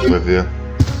be honest with you.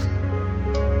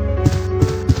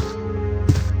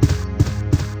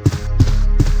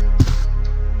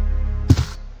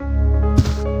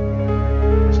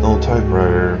 There's no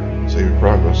typewriter. Save your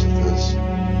progress with this.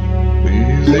 Will you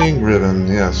use the ink ribbon?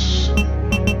 Yes.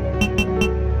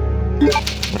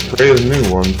 Create a new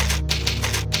one.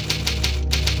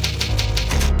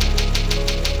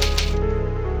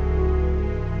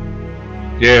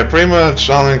 Yeah, pretty much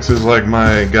Onyx is like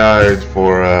my guide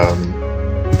for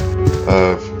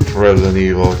Resident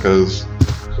Evil, because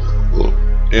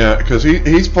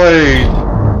he's played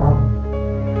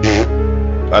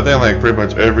I think like pretty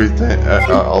much everything. I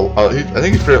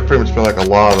think he's pretty much played like a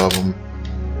lot of them,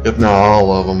 if not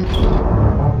all of them.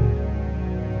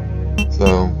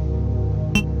 So.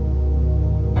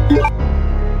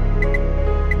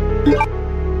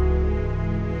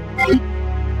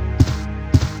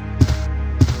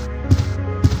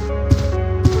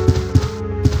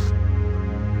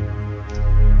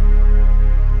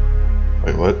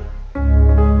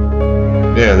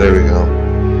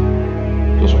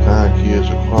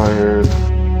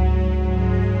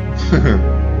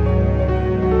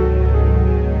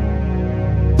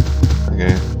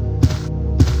 Okay.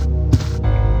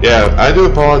 Yeah, I do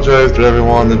apologize to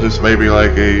everyone that just maybe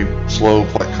like a slow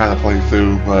kind of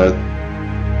playthrough, but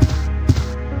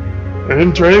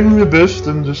I'm trying my best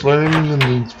and just learning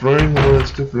and exploring all that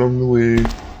stuff along the way.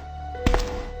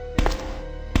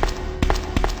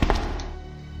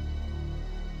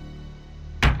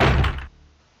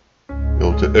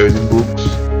 Go to earning books.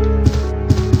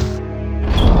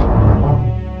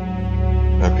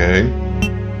 Okay.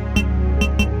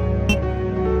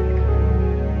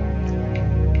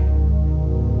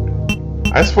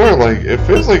 I swear, like, it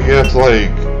feels like you have to,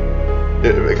 like,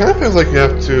 it kind of feels like you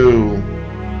have to,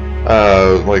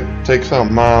 like, take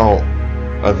something out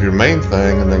of your main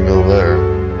thing and then go there.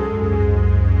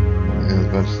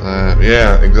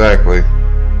 Yeah, exactly.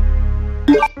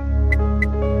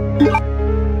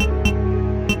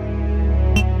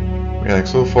 Yeah, like,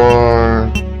 so far,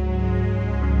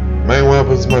 main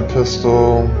weapon's my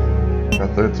pistol,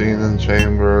 got 13 in the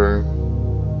chamber.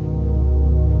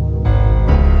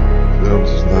 Which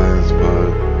is nice,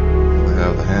 but they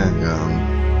have the handgun.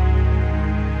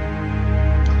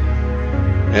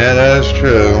 Yeah, that is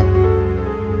true.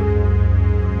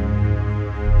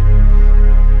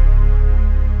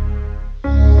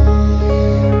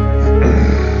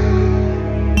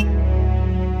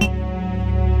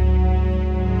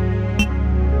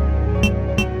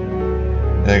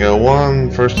 Yeah, I got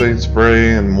one first aid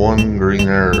spray and one green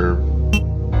herb.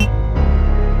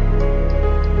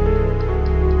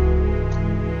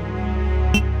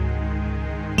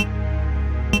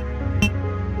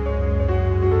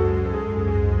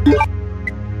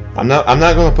 I'm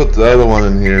not gonna put the other one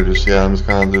in here just yet. I'm just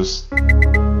kind of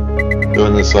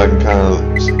doing this so I can kind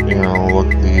of, you know, look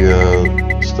at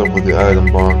the stuff with the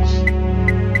item box.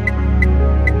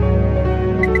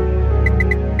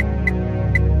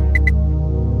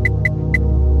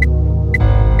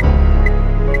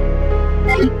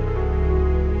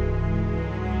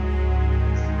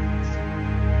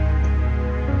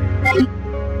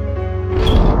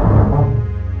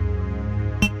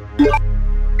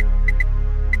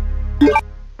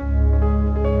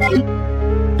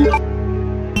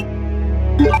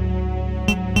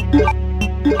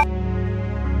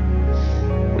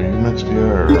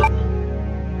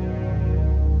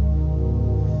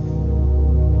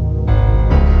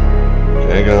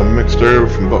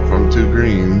 From 2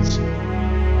 greens.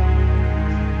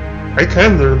 I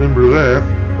kinda remember that.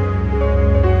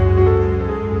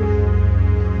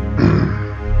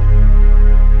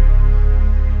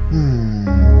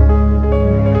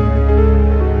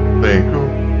 Very cool.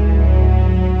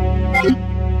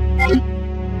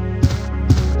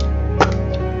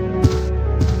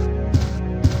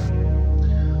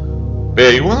 Yeah,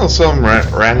 you wanna know something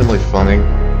randomly funny?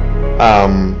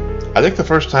 I think the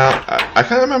first time, I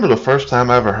can't remember the first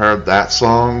time I ever heard that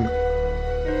song,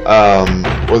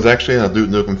 was actually in a Duke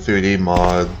Nukem 3D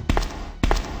mod.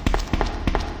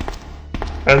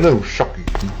 Hello, shocking.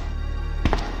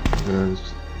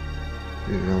 There's,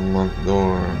 you unlock the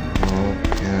door. Oh,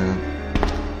 yeah.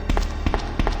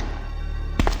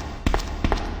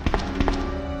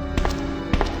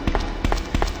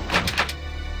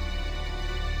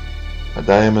 A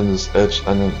diamond is etched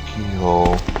under the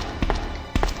keyhole.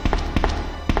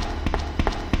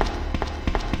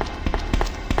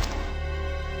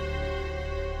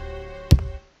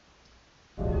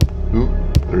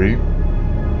 3.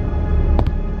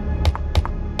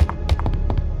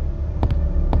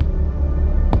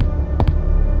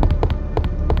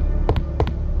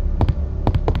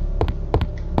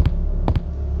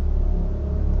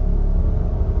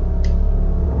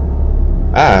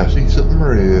 Ah, I see something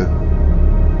red.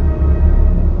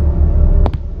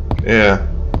 Yeah.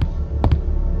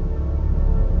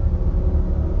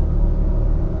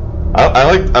 I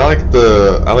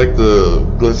like the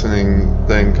glistening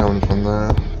thing coming from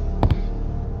that.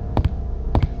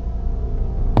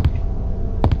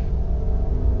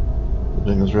 The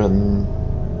thing is written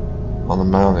on the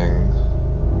mounting.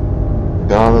 The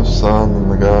god of sun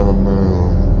and the god of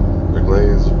moon, the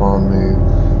glaze upon me,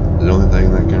 the only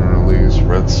thing that can release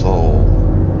red soul.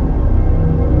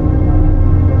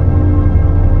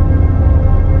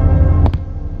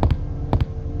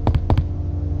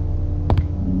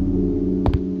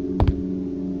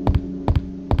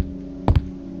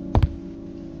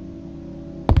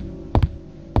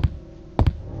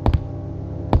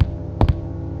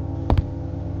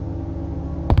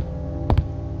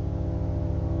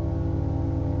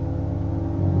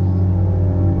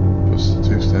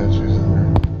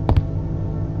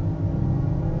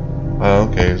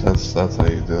 Okay, that's how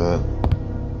you do it.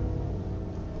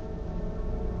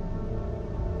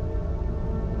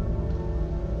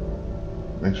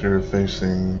 Make sure you're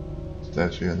facing the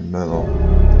statue in the middle.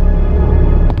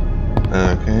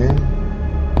 Okay.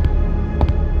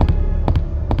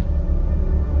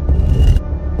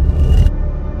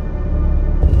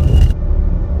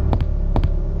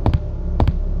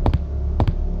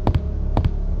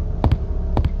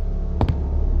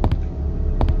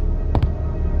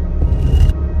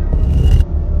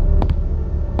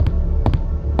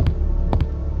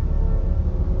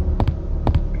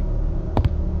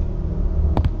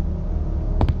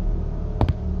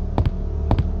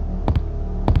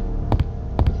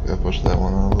 Gotta push that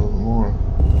one out a little bit more.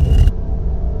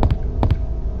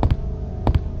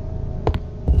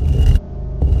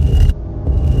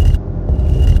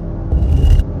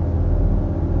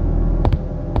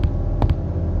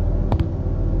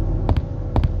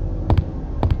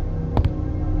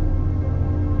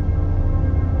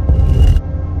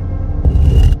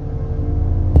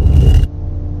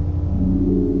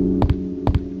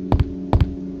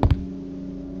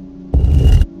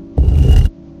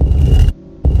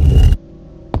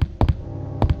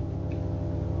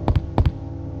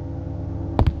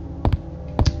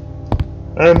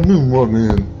 And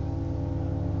moonwalking in.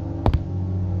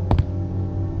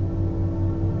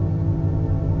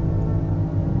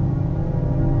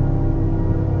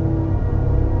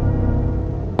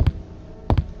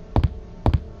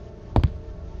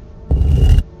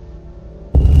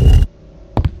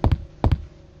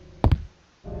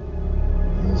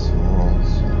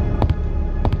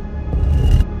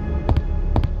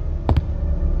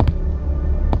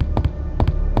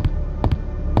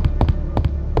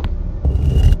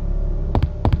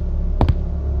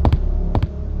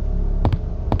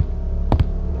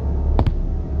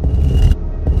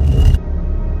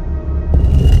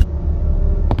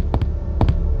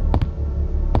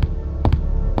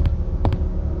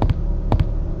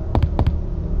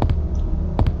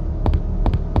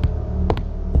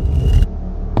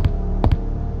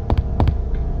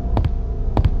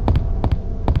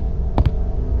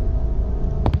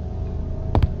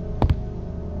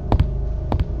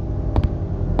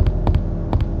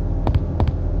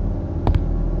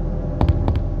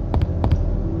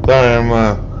 Sorry,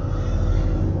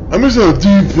 I'm just a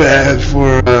D-pad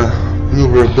for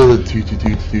maneuverability.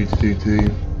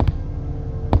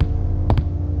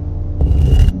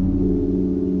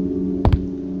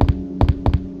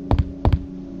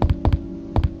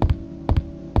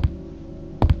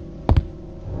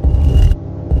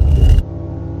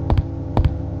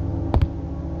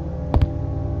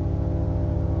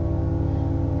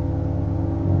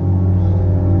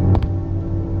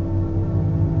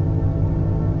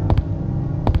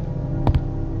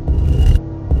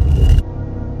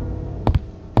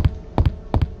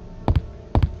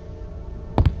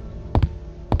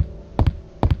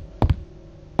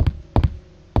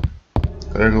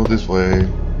 Gotta go this way.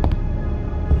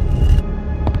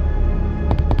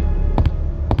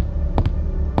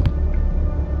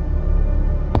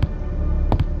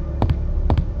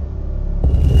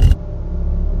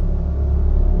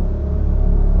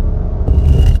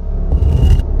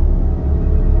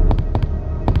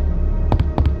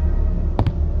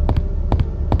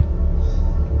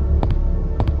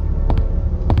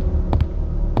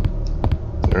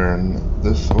 Turn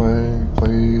this way,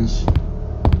 please.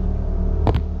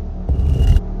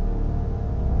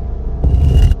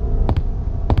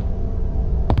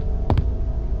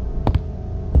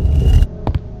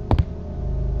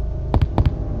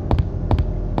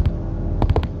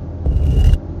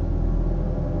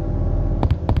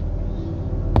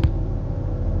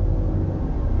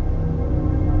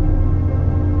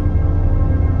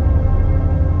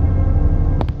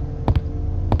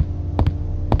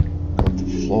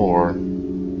 Floor.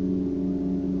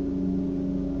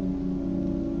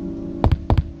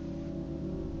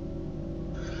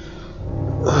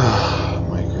 Oh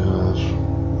my gosh.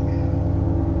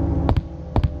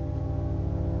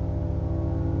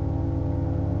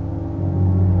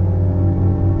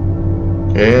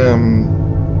 Okay, I'm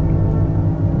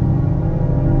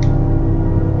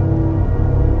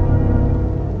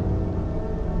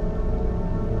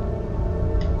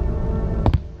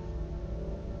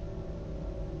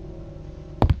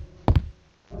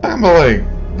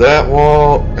like that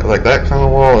wall, like that kind of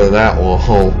wall, or that wall.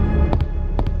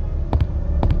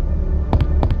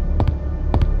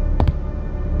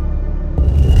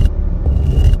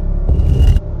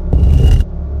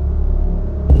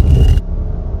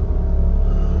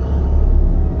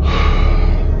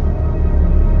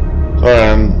 Sorry,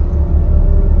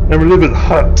 I'm a little bit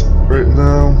hot right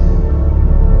now.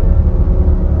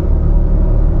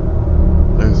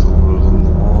 There's a little on the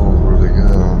wall. Where'd they go?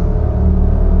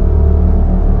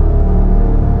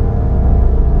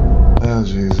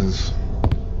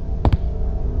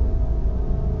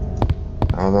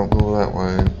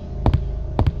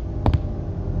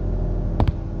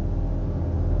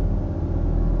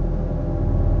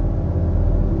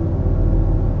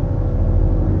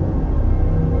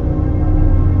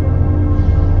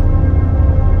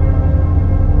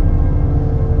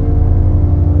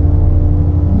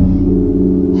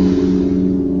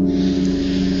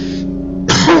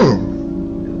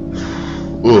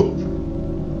 Whoa.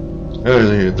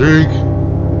 Anything to drink?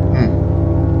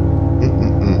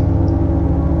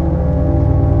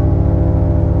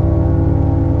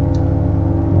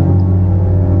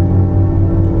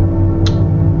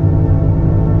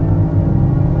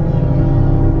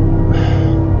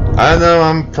 I know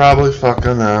I'm probably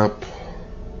fucking up.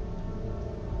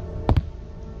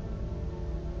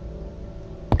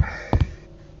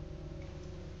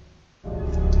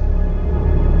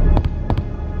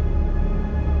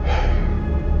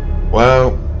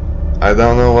 Well, I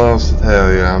don't know what else to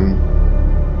tell you.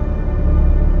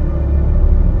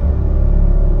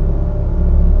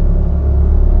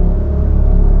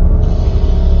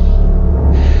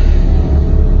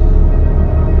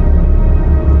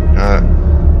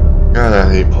 God,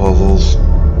 I hate puzzles.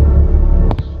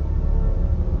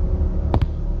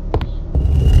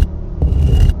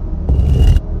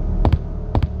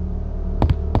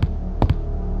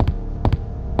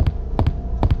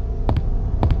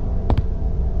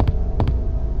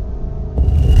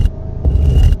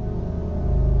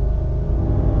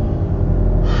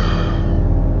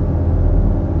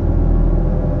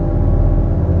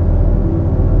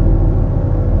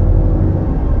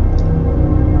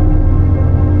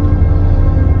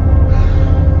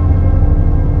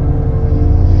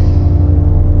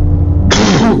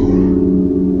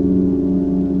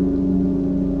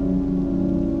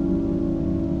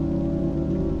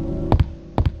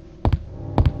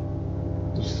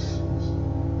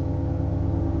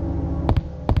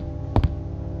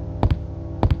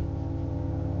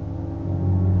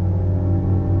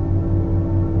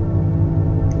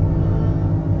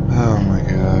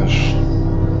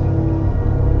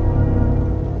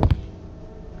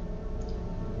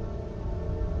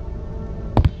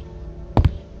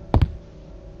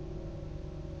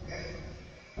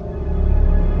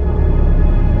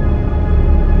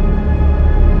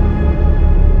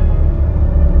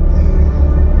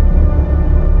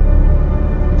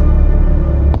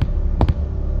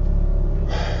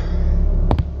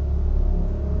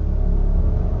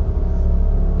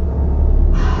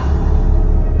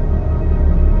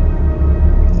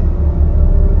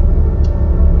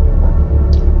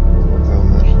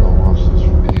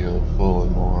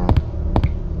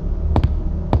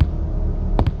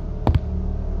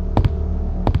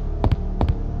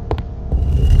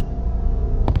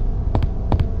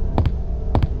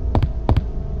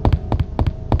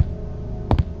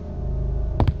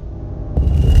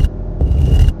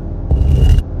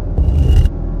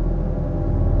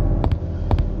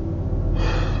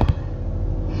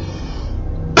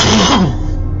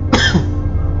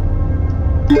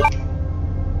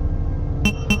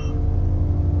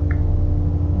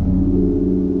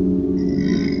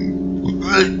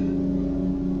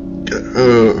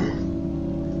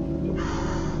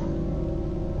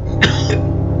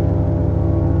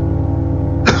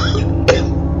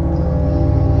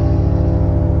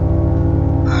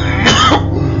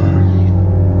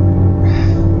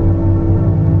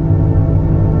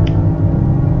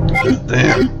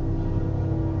 Damn.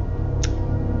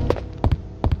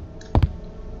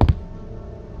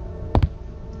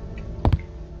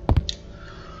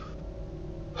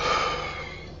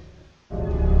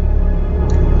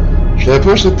 Should I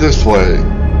push it this way?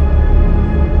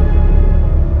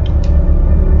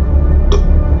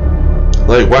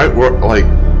 Like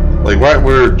right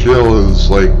where Jill is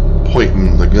like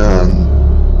pointing the gun.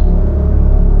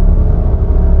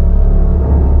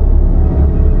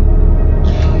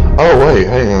 Oh wait,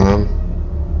 hang on.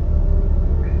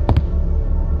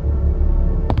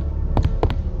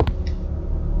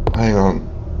 Hang on.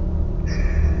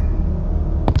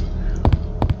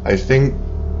 I think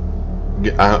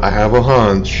I have a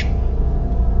hunch.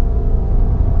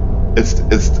 It's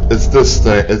this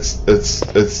thing. It's.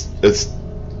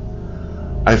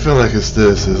 I feel like it's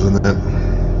this, isn't it?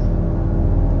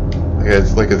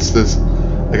 Like it's this.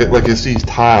 Like it's these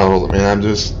tiles. I mean, I'm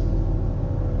just.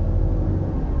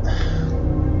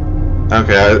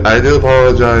 Okay, I do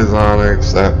apologize,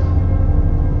 Onyx. That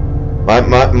my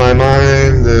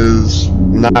mind is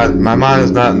not. My mind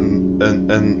is not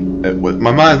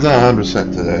my mind's not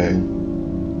 100% today.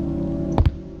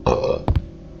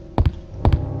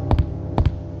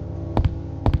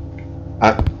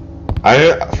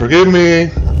 I forgive me,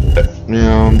 you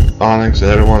know, Onyx and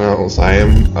everyone else. I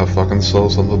am a fucking slow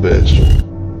son of a bitch.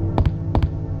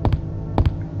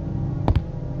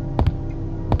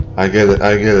 I get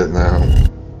it now.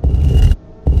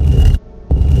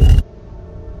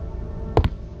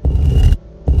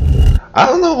 I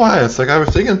don't know why. It's like I was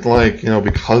thinking, like, you know,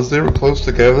 because they were close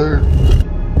together,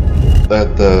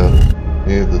 that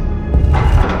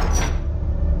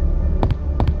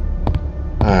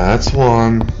That's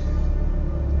one.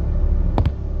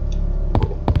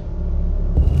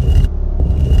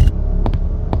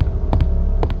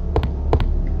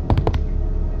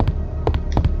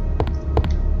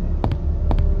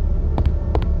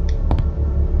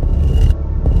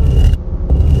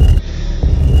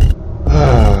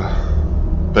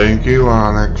 Thank you,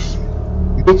 Onyx.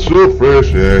 Much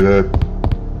appreciated.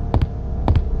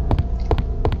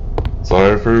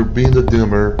 Sorry for being the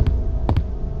dimmer.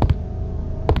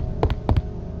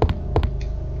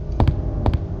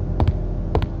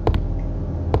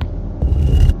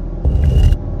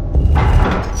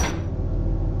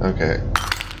 Okay.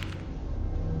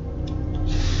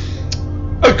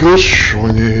 A good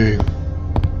shiny.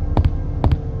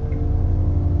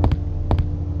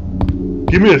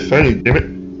 Give me a shiny, damn it.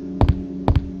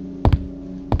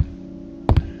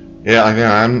 Yeah,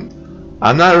 again,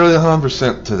 I'm not really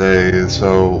 100% today,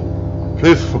 so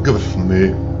please forgive it for me.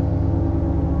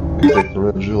 You take the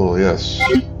red jewel, yes.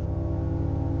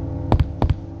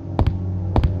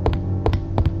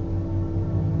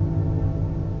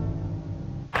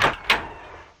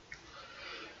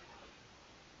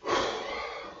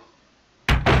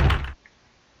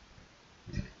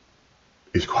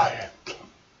 He's quiet.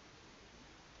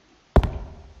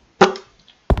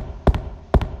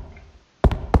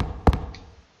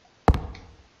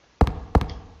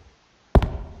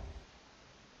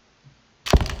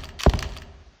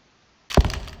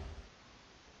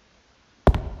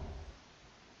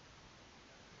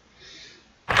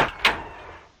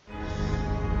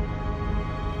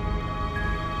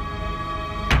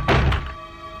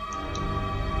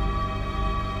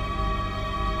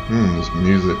 This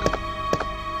music.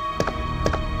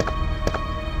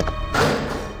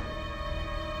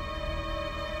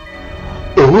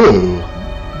 Ooh!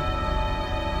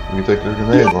 We can take the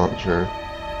grenade launcher.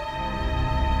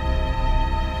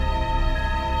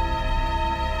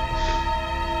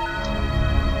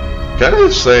 Can I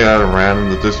just say out of random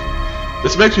that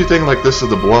this makes me think like this is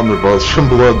the blunderbuss from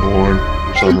Bloodborne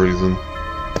for some reason.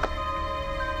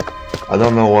 I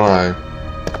don't know why.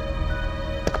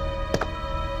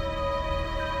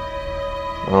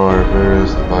 Or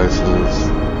various devices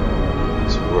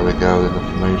where they gathered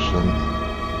information.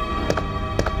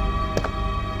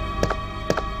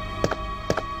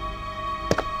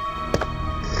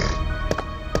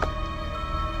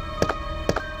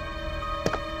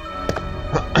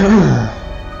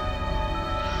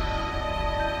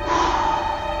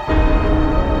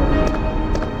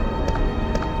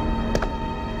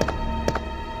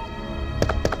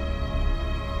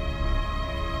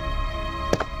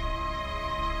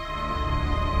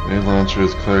 Main launcher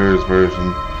is Claire's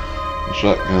version. The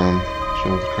shotgun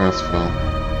shows the crossbow.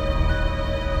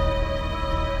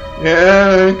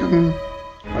 Yeah,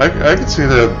 I can see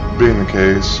that being the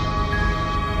case.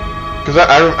 Cause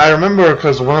I remember,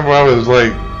 cause whenever I was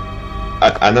like,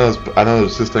 I know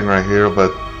it's this thing right here,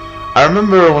 but I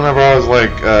remember whenever I was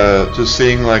like just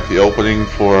seeing like the opening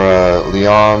for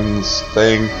Leon's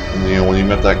thing, and you know when he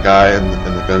met that guy in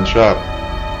the gun shop.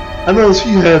 I noticed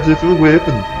he had a different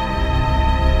weapon.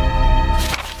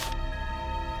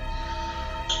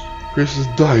 Chris's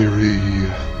diary.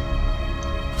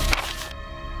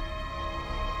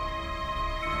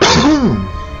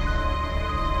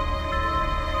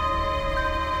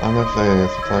 I'm a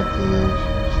face, detective,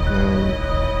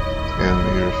 and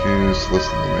he refused to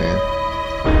listen to me.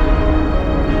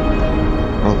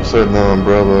 All of a sudden, the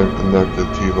Umbrella conducted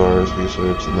T-virus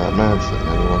research in that medicine.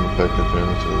 Everyone infected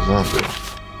turned into a zombie.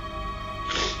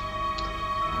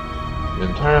 The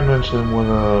entire mission went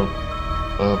up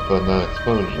in that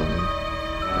explosion,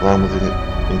 along with the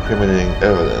incriminating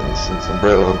evidence, since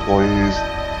Umbrella employees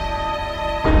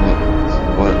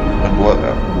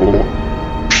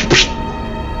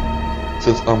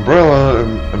Since Umbrella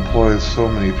employs so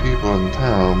many people in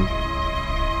town,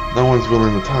 no one's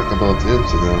willing to talk about the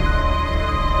incident.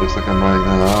 Looks like I'm running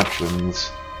out of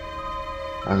options.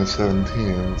 August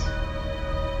 17th.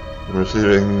 I'm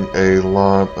receiving a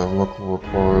lot of local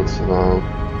reports about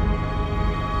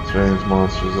strange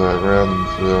monsters that are random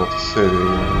throughout the city.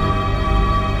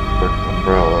 Working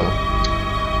Umbrella.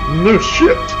 No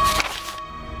shit!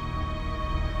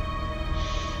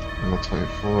 On the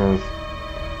 24th.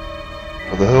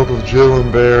 With the help of Jill and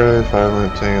Bear, I finally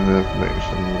obtained the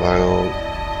information vital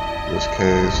to this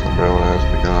case. Umbrella has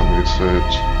begun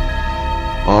research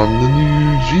on the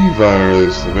new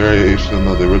G-virus, the variation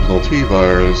of the original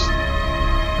T-virus.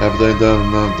 Have they done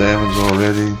enough damage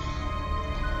already?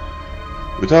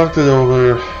 We talked it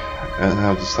over and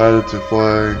have decided to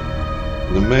fly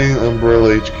to the main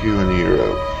Umbrella HQ in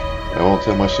Europe. I won't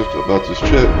tell my sister about this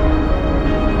trip.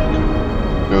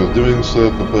 because doing so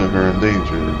can put her in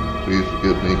danger. Please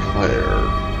forgive me, Claire.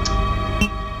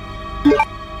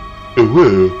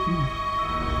 Ooh.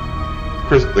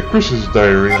 The Chris's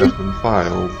diary has been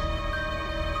filed.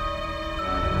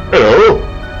 Hello!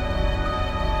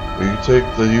 Will you take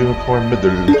the unicorn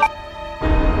medal?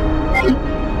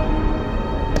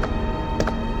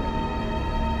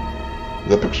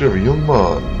 The picture of a young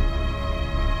man.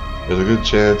 There's a good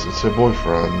chance it's her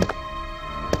boyfriend.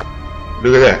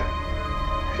 Look at that.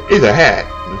 It's a hat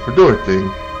for Dorothy.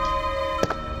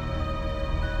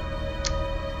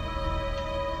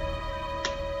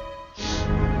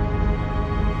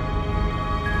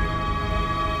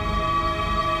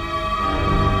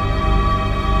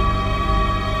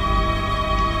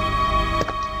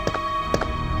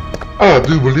 I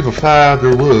do believe a fire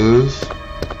there was.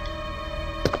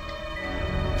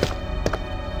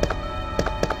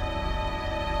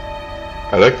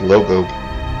 I like the logo.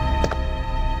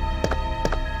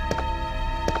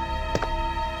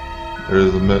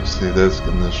 There's a messy desk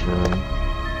in this room.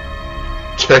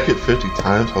 Check it 50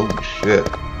 times? Holy shit.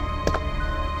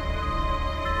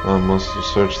 I must have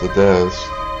searched the desk.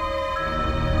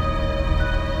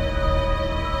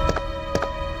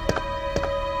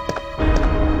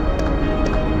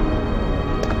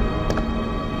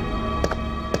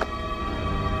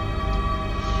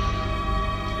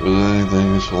 Was there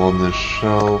anything useful on this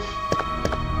shelf?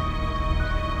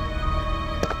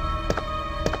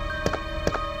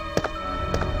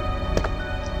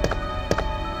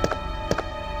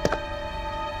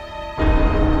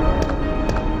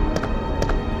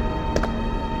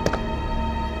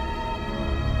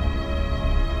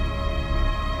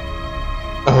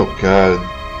 Oh god.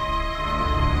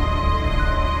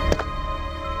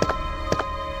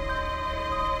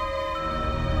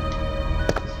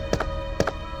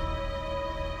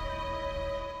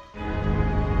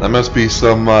 That must be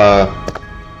some, that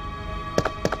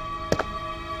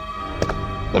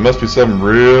must be something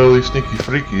really sneaky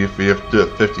freaky if you have to do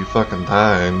it 50 fucking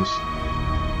times.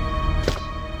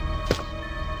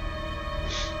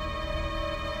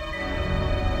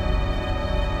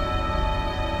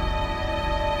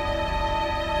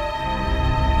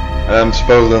 I'm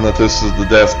supposing that this is the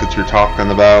desk that you're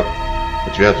talking about,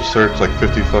 that you have to search like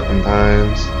 50 fucking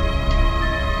times.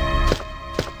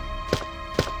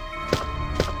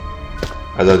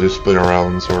 As I just spin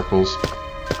around in circles.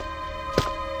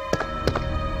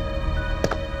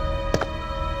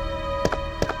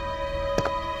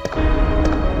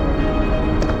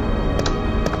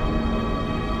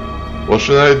 Well,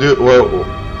 should I do? Well,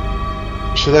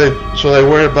 should I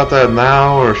worry about that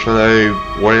now, or should I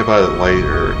worry about it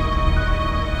later?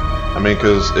 I mean,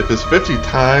 because if it's 50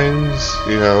 times,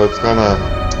 you know, it's gonna.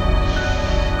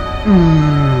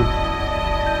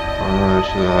 I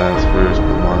should ask first,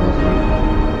 but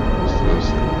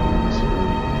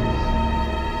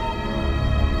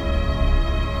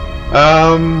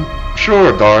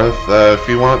sure, Darth. If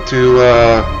you want to,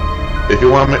 if you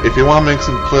want to make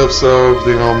some clips of,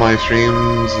 you know, my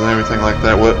streams and everything like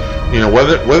that, what, you know,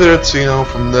 whether it's, you know,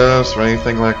 from this or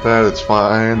anything like that, it's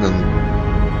fine. And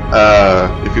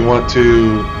if you want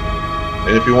to,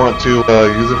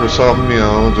 use it for something, you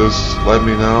know, just let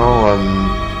me know, and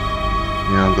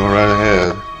you know, go right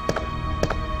ahead.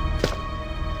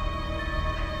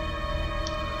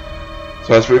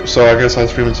 So I guess I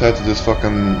pretty much have to just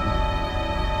fucking,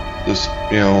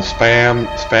 you know, spam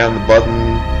the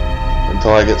button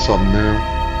until I get something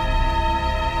new.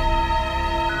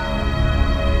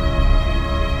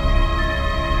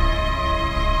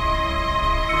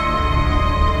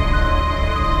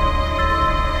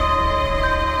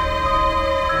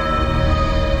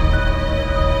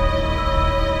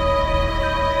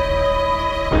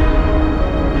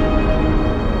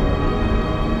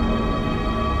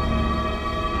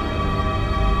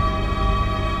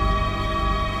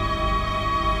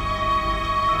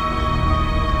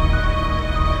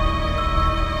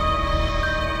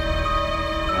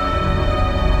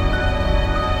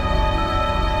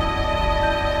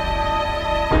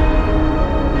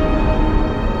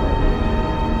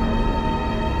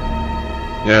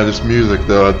 Yeah, this music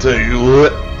though, I tell you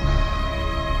what.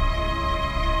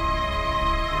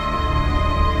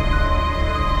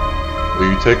 Will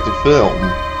you take the film?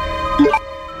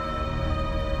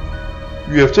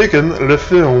 You have taken the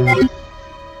film.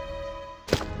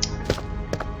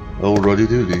 Alrighty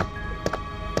doody.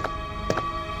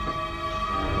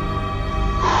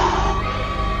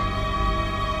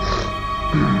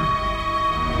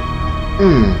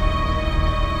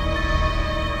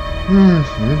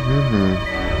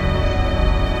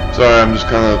 Sorry, I'm just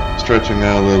kind of stretching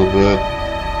out a little bit.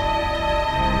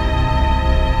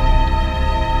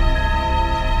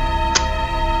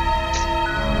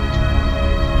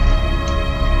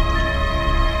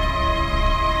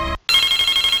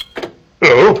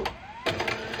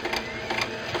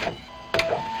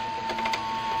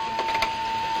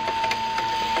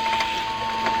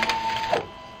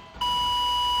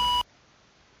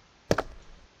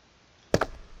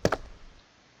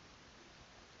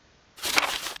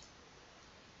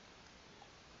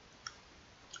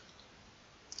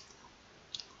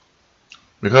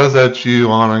 because that's you,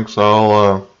 Onyx,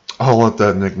 I'll let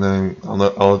that nickname. I'll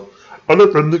let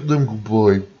that nickname go,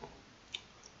 boy.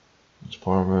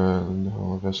 Department and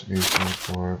whole investigation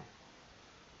report.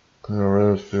 Clear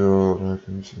Redfield,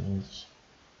 records.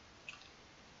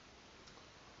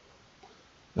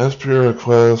 As per your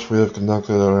request, we have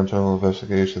conducted our internal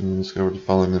investigation and discovered the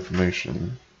following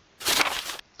information.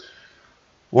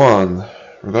 1.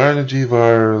 Regarding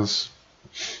G-Virus,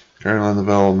 currently in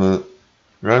development.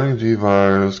 Regarding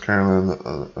G-Virus, currently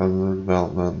under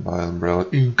development by Umbrella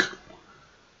Inc.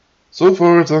 So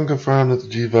far, it's unconfirmed that the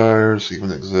G-Virus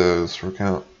even exists for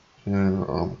count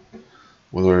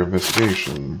with our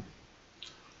investigation.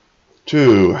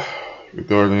 2.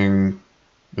 Regarding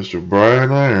Mr.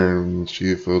 Brian Irons,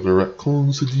 Chief of the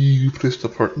Raccoon City Police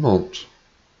Department.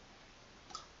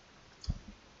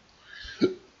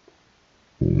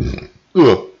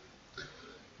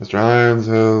 Mr. Irons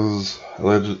has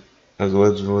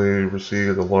allegedly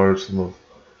received a large sum of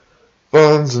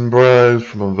funds and bribes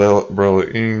from Umbrella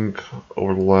Inc.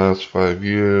 over the last 5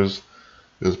 years.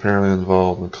 He was apparently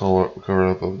involved in the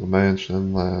cover-up of the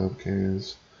Mansion Lab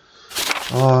case,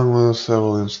 along with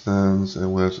several incidents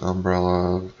in which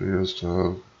Umbrella appears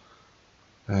to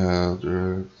have had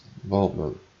direct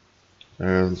involvement.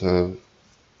 Irons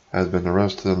has been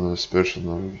arrested on the suspicion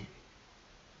of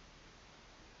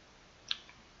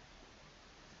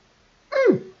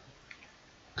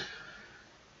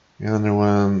He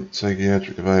underwent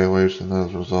psychiatric evaluation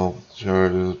as a result of the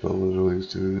charges, but was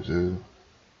released due to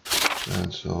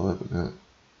financial evidence.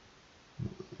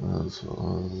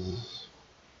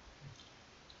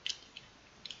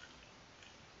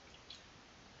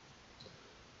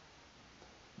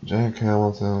 Jack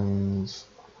Hamilton's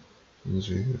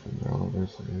chief of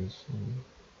investigation.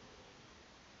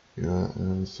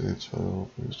 United States Federal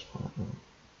Police Department.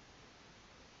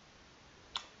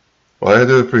 Well, I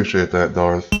do appreciate that,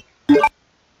 Darth.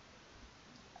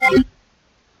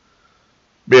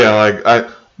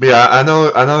 I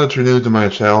know that you're new to my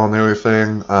channel and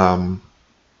everything.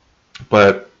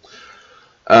 But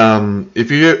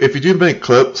if you do make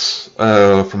clips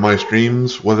from my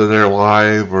streams, whether they're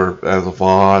live or as a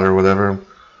VOD or whatever,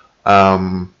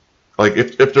 like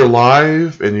if they're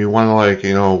live and you want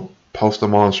to post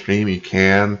them on stream, you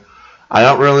can. I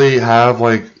don't really have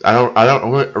that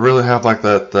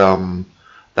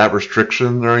that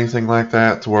restriction or anything like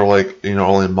that to where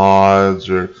only mods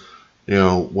or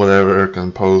whatever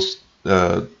can post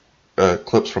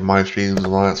clips from my streams and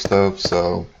all that stuff.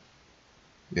 So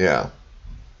yeah.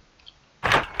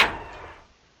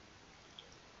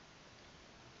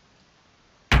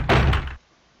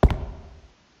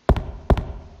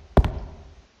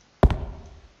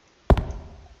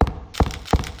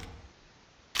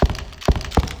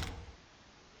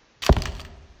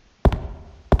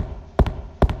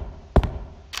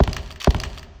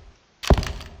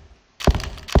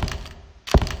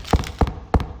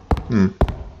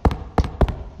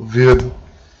 Weird.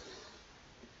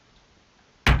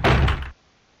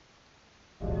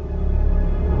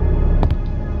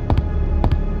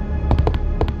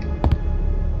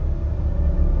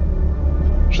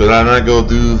 Should I not go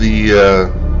do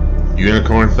the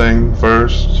unicorn thing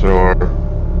first, or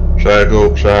should I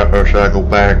go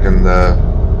back and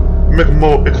make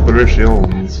more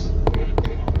explorations?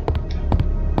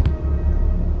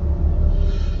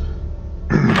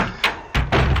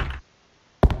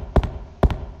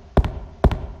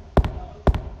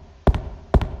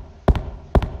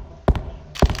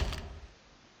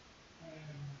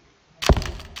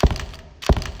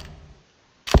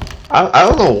 I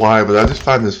don't know why, but I just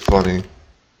find this funny.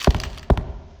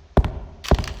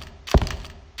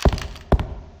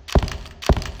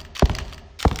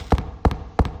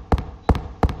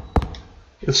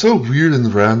 It's so weird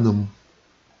and random.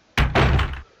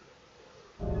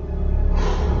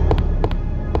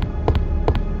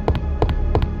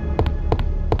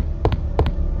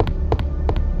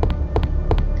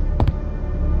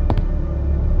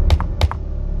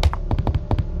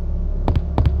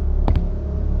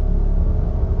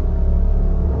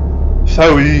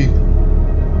 Sorry.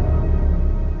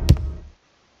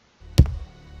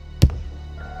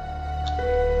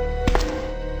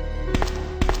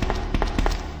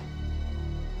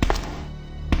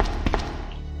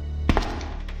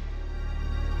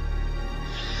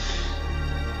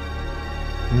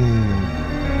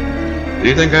 Do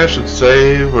you think I should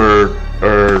save or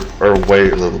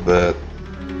wait a little bit?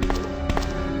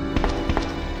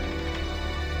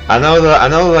 I know that I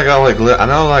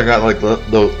got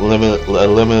the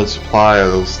limited supply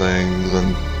of those things,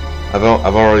 and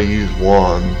I've already used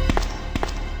one.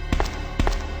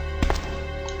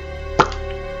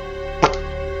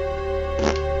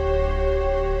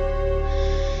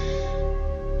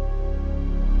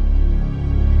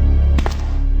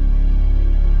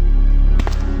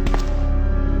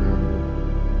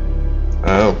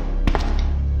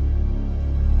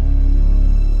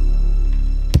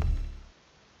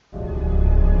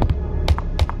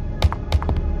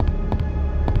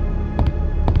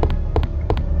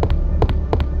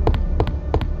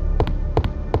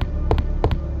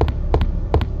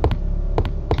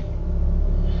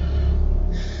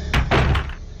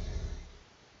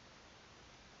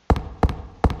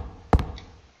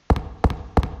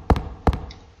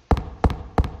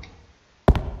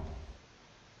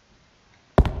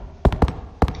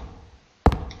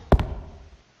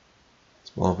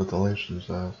 Small ventilation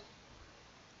size.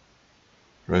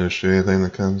 Ready to shoot anything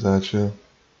that comes at you?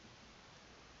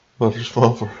 Well, just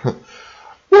fall for it.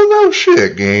 Well, no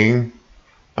shit, game.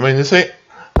 I mean, this ain't.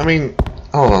 I mean,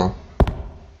 hold on.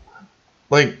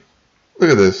 Like, look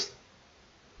at this.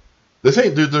 This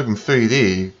ain't Duke Nukem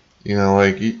 3D. You know,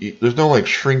 like, there's no like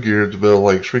shrink your to be able to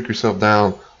like shrink yourself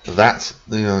down. That's,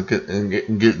 you know, get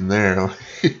in there.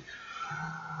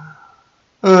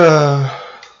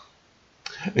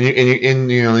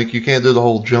 And you know, like, you can't do the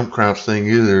whole jump crouch thing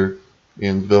either,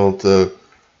 and be able to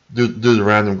do the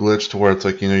random glitch to where it's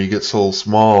like, you know, you get so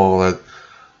small that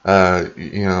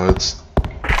you know, it's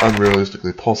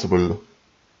unrealistically possible.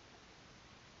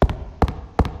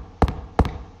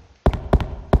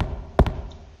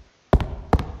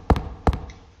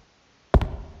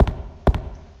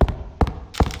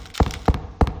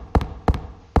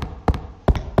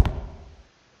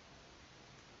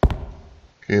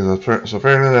 Okay, so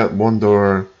apparently that one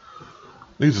door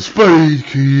needs a spade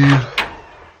key.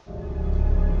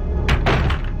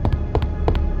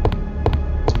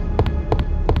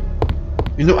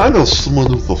 You know, I know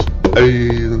someone with a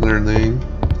spade in their name.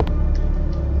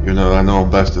 You know, I know I'm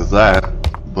best at that,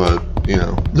 but, you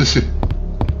know, this is...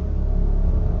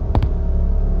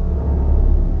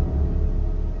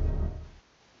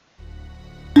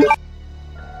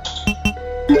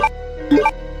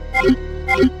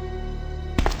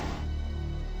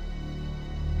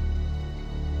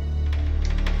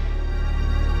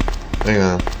 Hang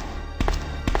on.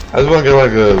 I just want to get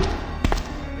like a...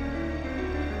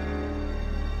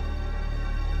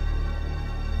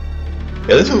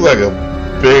 Yeah, this looks like a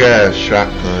big ass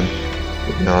shotgun,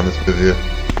 to be honest with you.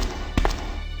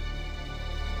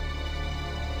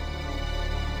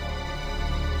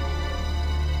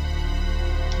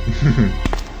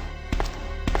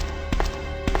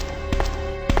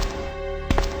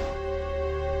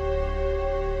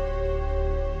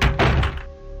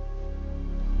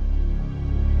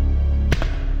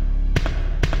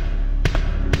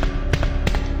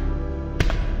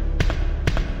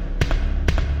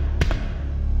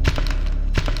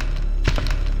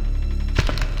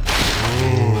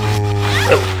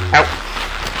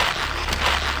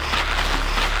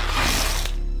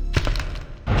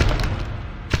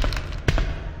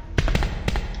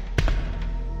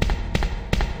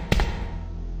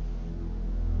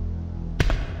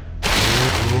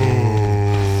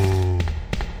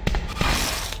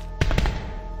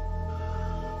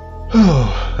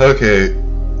 Okay,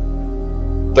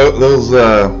 those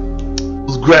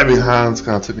grabby hands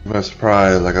kind of took me by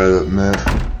surprise, I gotta admit.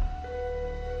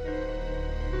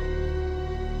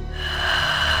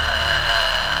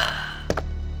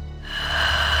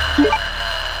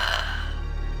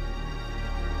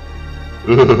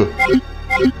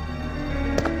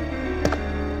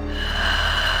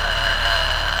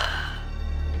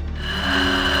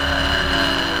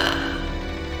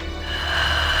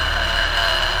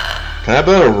 Can I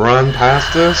be able to run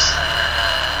past this?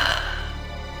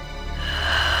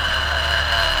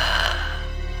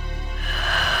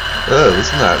 Oh,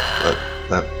 isn't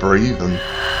that breathing?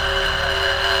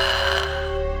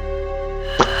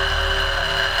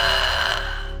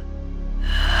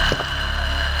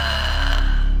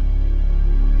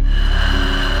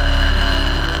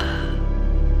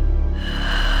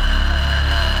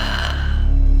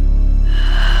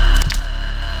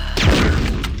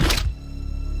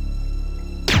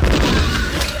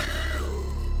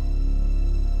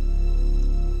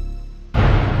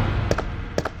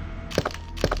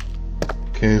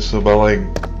 Okay, so about like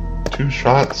 2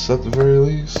 shots at the very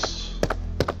least.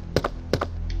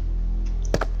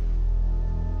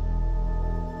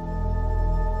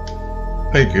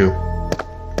 Thank you.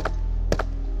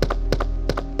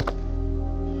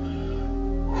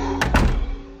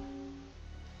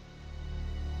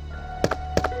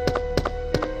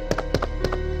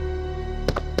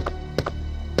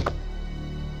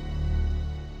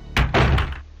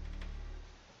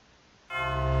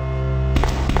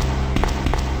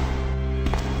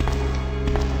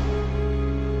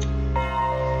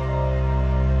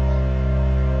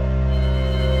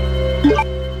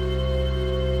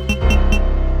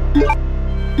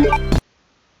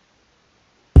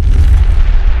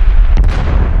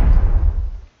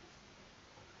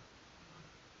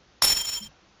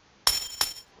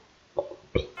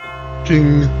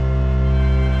 King.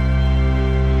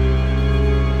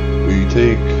 We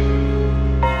take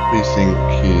facing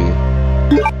key.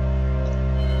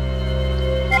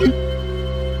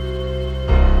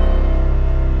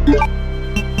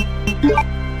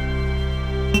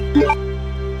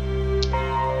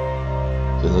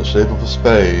 It's in the shape of a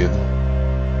spade.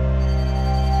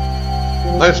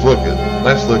 Nice looking.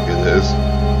 Nice look it is.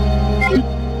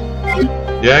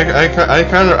 Yeah, I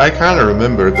kind of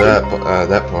remembered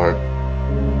that part.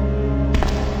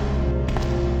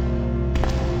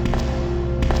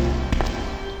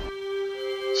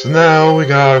 So now we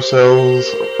got ourselves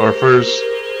our first,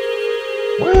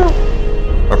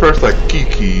 our first like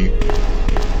key,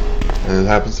 and it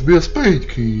happens to be a spade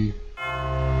key.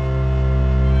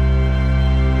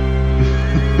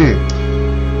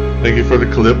 Thank you for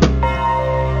the clip.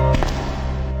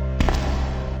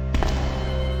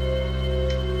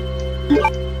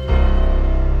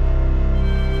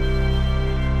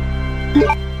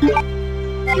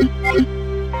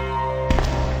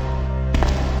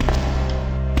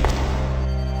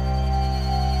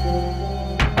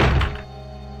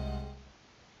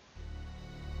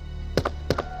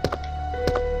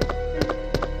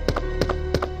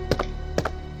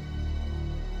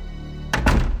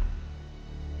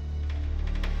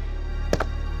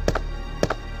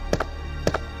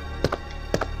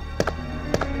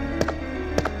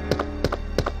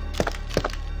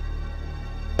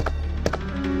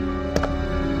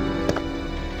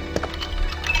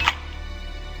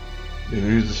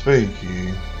 Here's the spade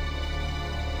key.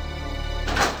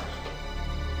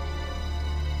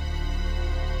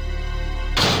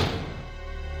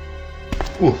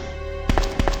 Oof.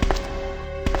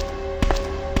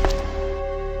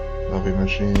 Copy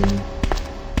machine.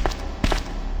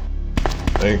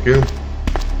 Thank you.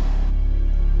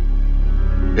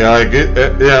 Yeah,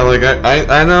 like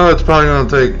I know it's probably gonna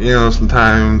take, you know, some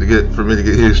time for me to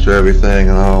get used to everything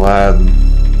and all that. And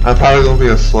I'm probably gonna be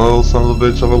a slow son of a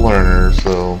bitch of a learner,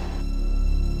 so,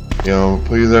 you know,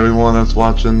 please everyone that's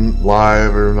watching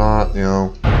live or not, you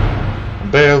know,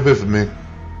 bear with me.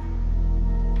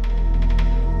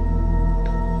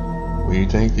 Will you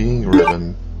take the ink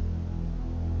ribbon?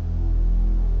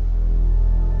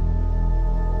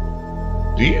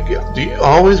 Do you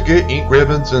always get ink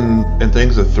ribbons and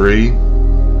things of 3? That's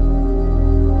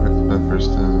my first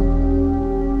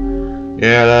time.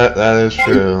 Yeah, that is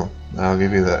true. I'll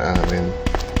give you that. I mean,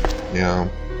 you know,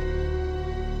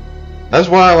 that's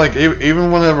why, like,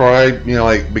 even whenever I, you know,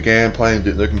 like, began playing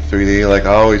Duke Nukem 3D, like,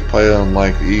 I always played on,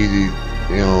 like, the easy,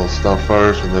 you know, stuff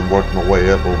first, and then worked my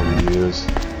way up over the years.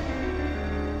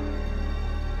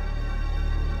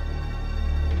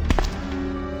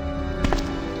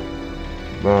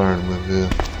 Burn with you.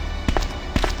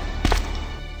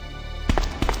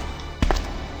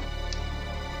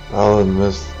 All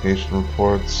investigation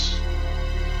reports.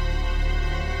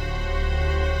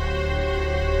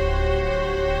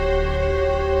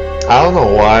 I don't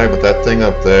know why, but that thing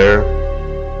up there,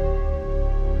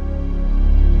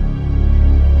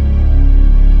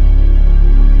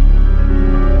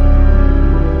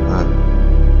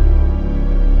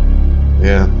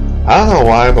 yeah, I don't know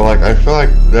why, but like I feel like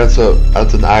that's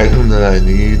an item that I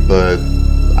need, but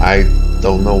I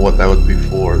don't know what that would be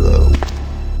for though.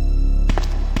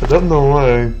 I don't know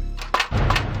why.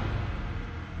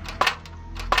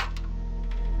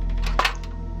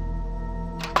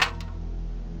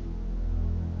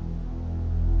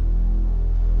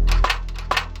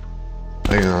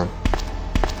 Hang on.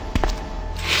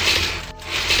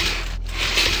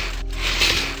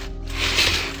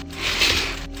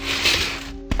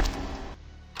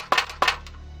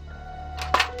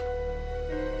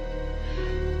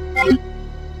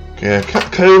 Okay, I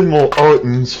can't carry more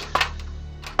items.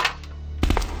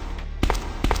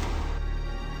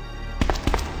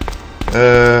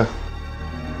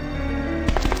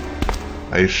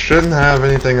 I shouldn't have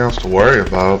anything else to worry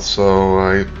about, so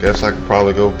I guess I could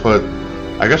probably go put.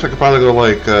 I guess I could probably go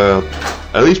like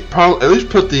at least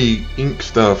put the ink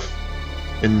stuff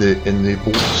in the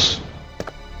boots.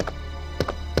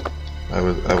 I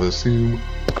would assume.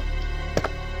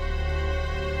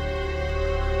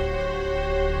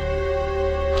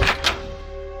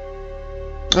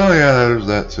 Oh yeah, there's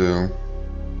that too.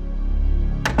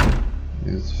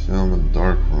 Use the film in the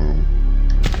dark room.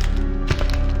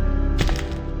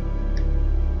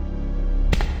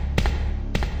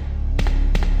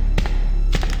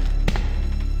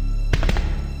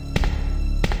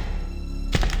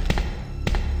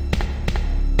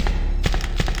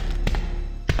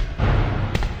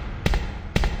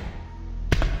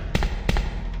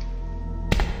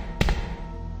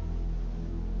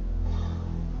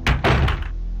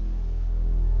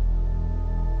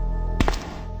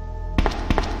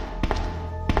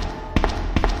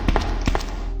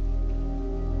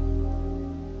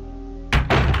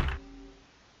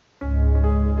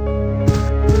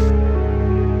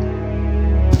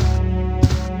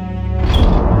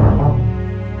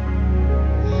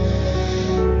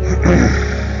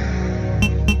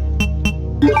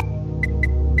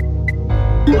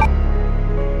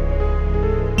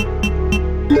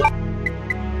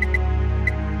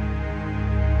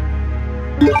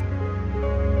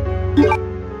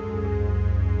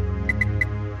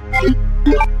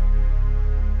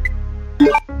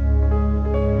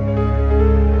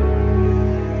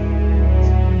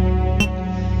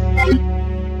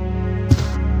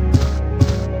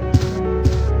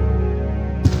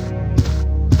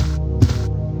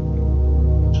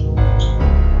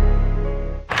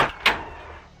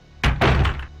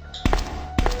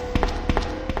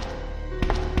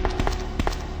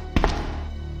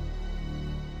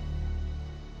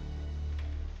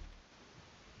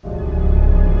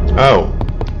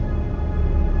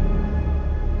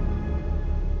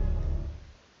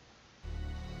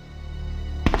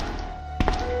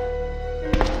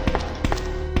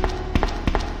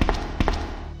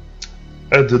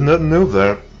 I did not know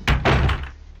that.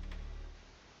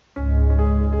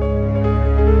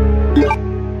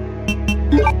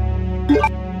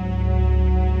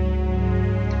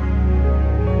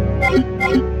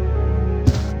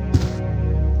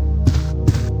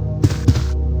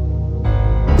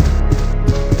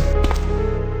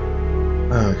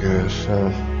 Oh gosh.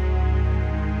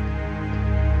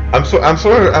 I'm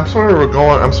sort of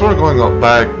going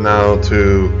back now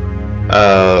to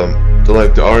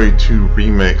like the RE2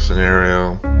 remake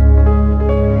scenario.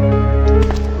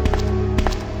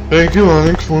 Thank you,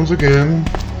 Onyx, once again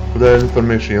for that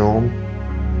information.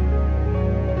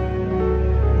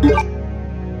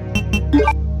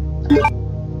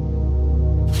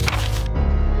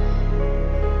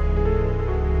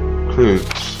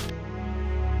 Crooks.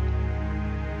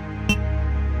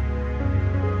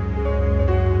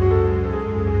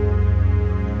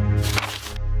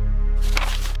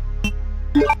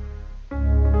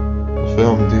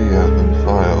 Film D admin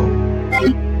file.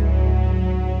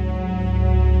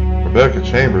 Rebecca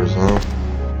Chambers, huh?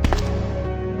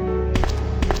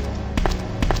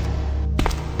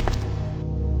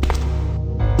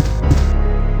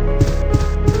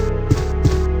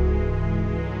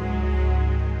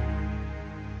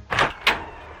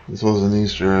 This was an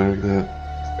Easter egg that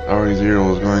RE0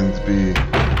 was going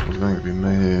to be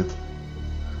made.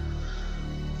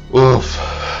 Oof.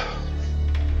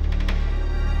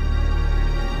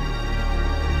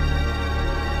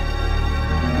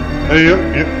 Hey, yep.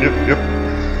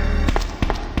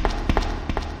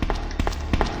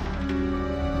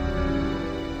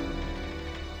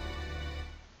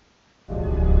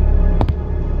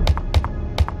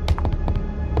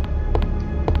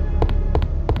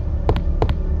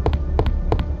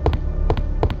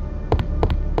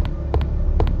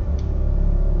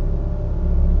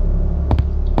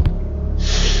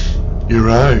 You're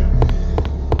right.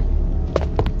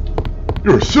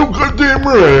 You're so goddamn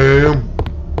right.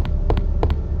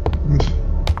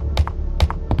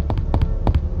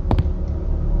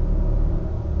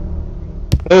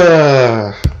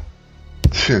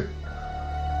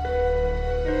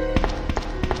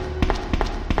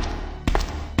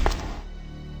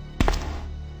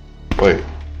 Wait.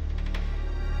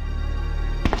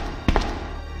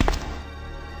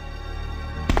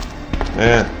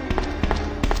 Man.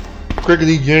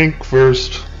 Crickety yank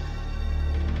first.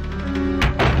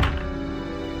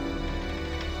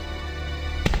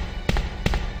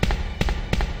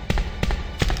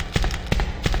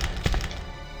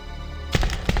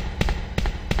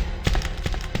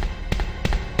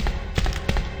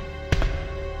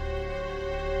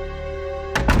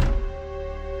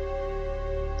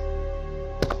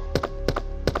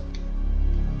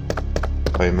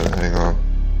 Wait a minute, hang on.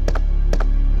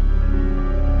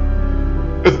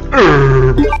 It's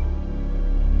herb.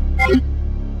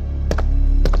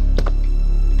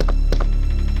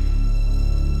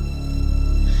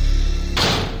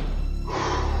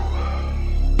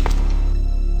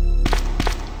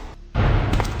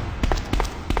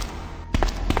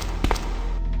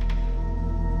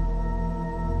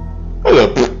 Hold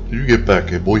up, you get back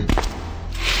here, boy.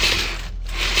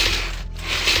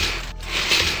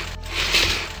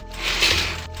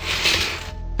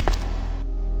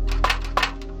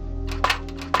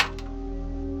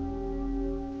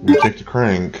 You take the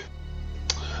crank.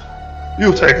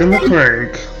 You taking the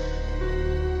crank.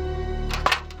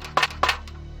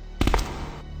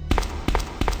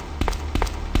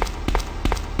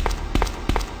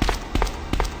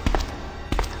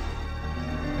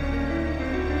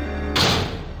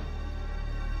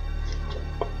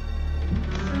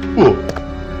 Whoa.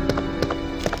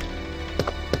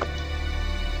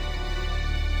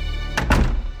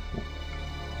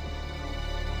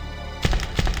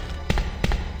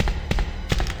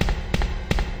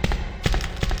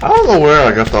 I don't know where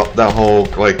I got that whole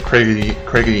like Craigie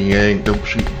Yank don't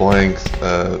shoot blanks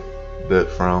bit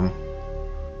from.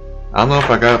 I don't know if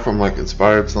I got it from like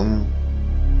Inspired something.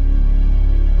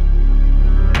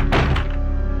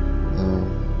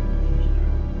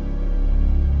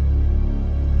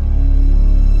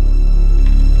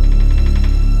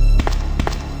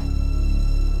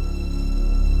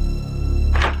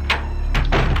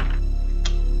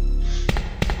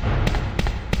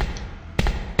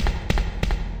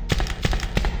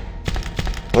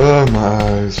 Oh my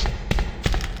eyes.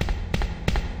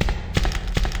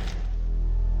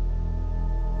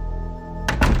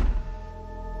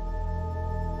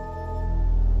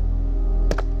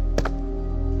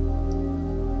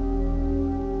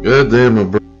 God damn my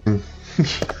brain.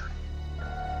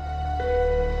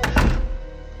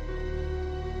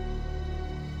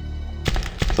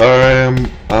 Sorry,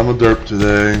 I'm a derp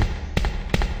today.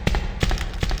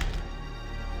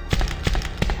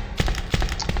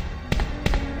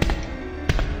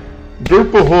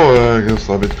 Purple Horror, I guess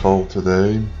I'll be called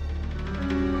today.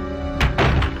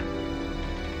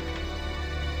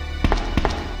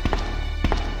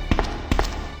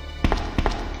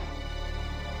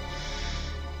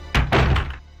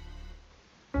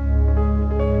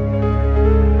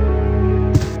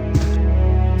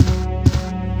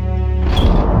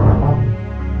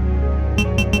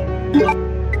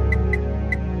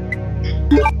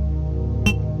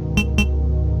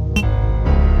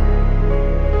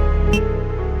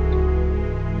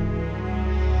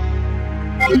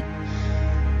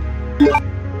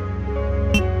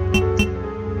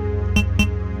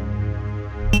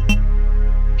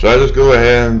 Should I just go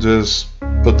ahead and just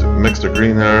mix the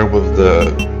green hair with the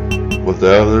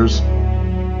others?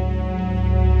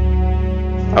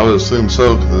 I would assume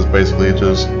so, because it's basically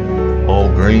just all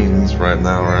greens right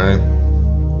now, right?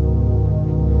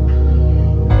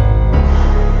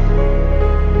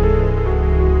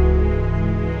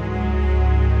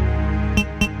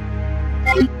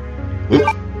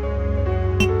 Oop.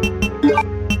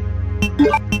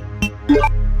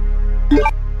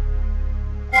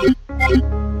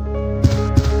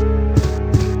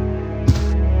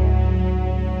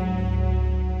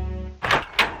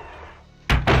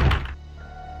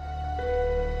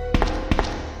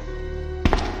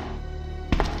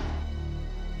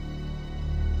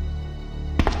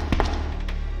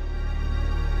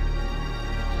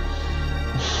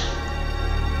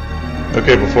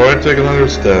 Okay, before I take another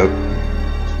step,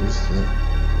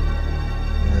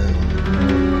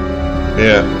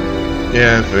 yeah,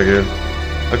 I figured.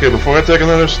 Okay, before I take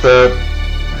another step,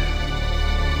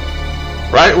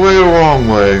 right way or wrong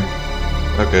way?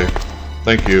 Okay,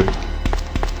 thank you.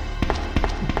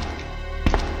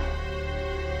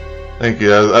 Thank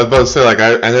you. I was about to say, like,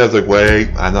 I was like, wait,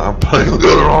 I know I'm probably gonna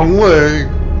go the wrong way.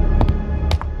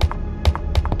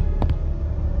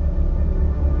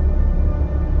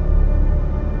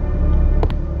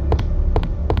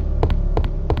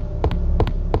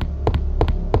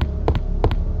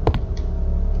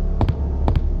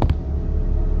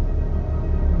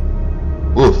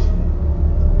 Oof.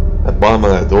 That bottom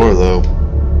of that door, though.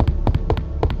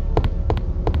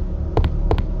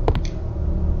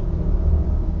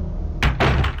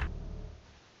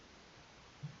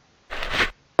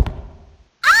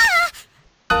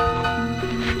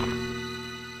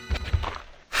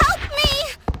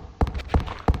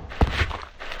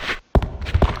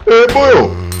 Hey, boy!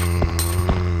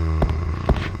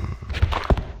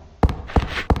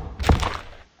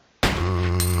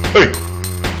 Hey!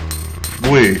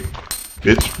 Wait,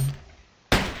 bitch.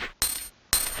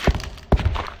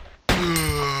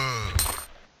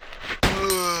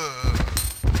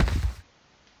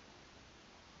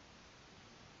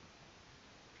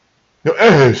 Yo,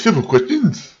 hey, simple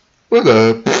questions. Where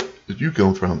the did you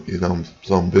come from, you dumb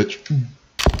son bitch?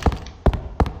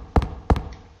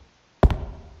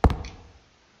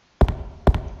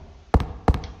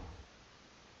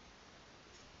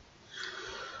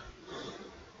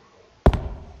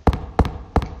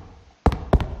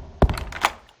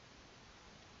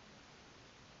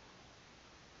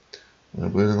 I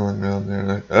bleeding on the ground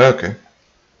there. Okay.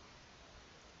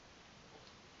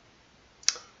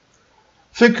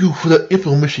 Thank you for the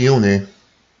information.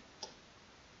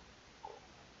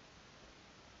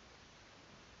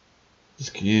 This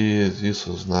key is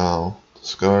useless now.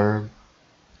 Discard.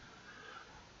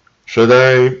 Should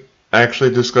I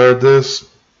actually discard this?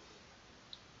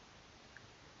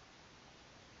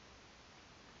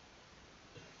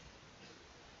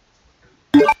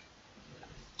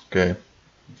 Okay.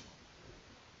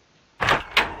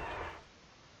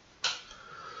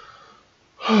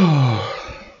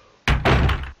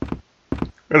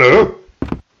 Hello.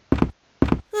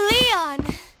 Leon!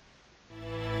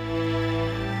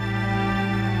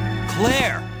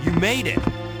 Claire, you made it.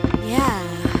 Yeah.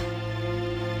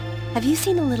 Have you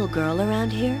seen a little girl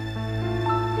around here?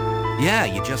 Yeah,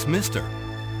 you just missed her.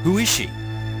 Who is she?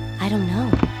 I don't know.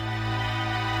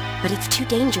 But it's too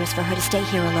dangerous for her to stay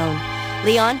here alone.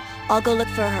 Leon, I'll go look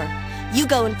for her. You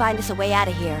go and find us a way out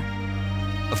of here.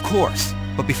 Of course.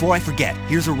 But before I forget,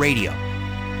 here's a radio.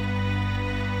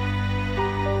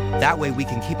 That way we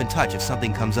can keep in touch if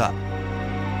something comes up.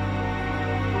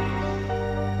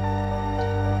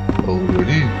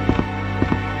 Already.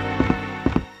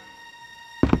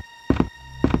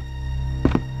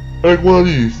 Like one of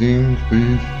these things,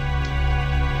 please.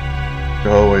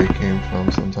 Go where it came from.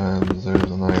 Sometimes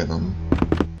there's an item.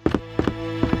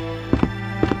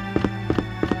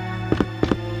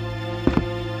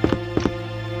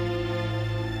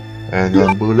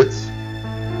 And bullets.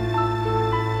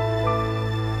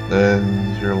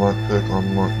 Then your lock click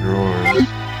on lock drawers.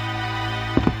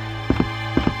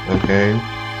 Okay.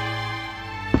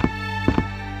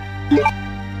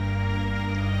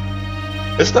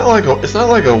 It's not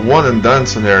like a one and done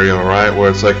scenario, right? Where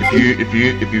it's like if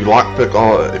you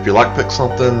lockpick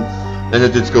something, then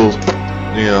it just goes,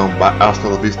 you know, hasta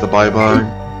la vista, bye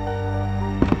bye.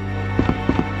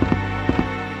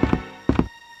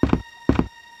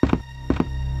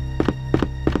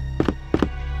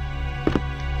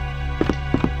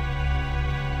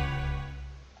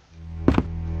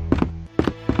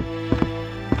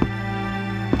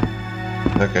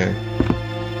 Okay.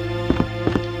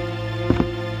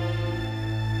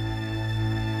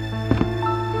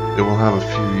 It will have a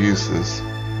few uses.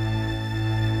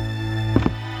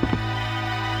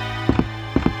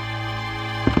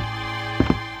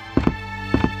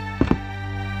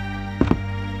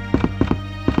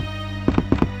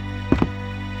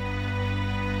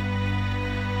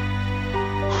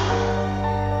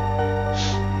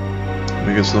 Let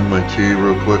me get some of my tea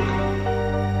real quick.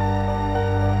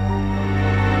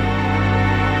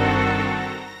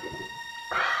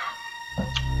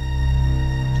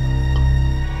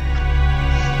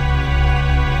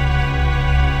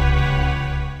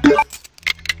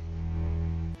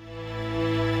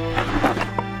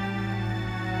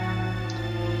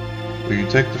 We can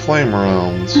take the flame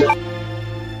rounds.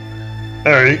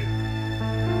 Alright.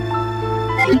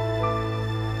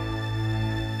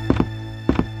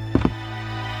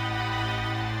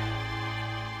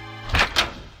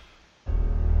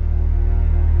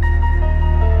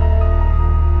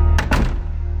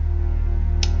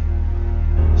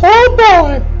 Oh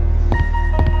boy!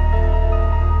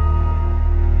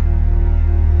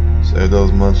 Say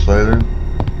those months later.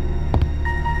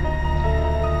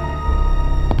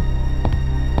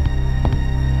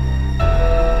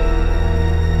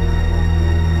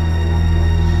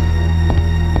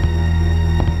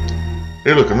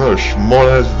 Hey look, another small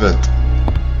ass vent.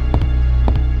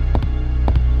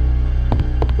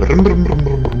 Brum, brum, brum,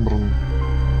 brum, brum, brum.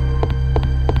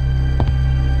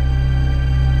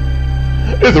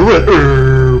 It's a red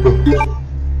herb.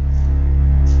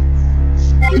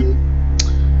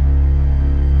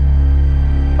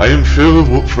 I am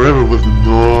filled forever with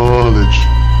knowledge.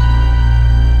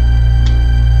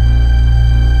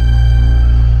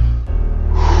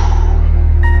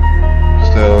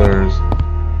 Stellars.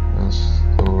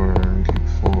 Store and keep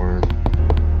forward.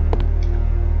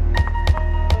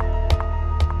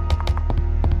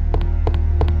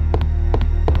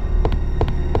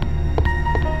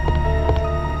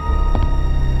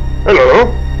 Hello.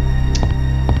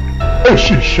 Oh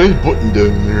shit, shade button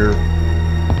down there.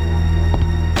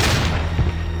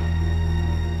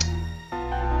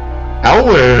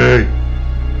 Owie!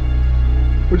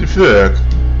 What do you think?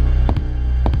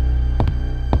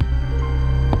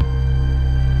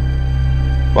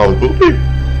 Molly Boopy?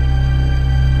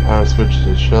 Power switch to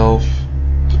the shelf.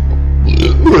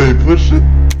 Wait, push it?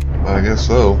 I guess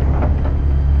so.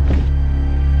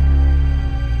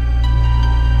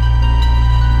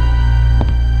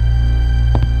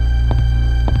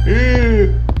 Yeah.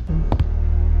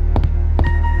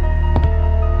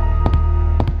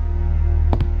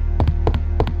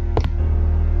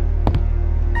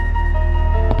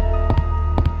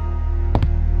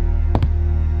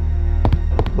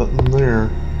 Nothing there.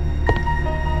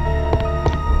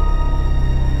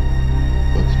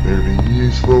 That's very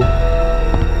useful.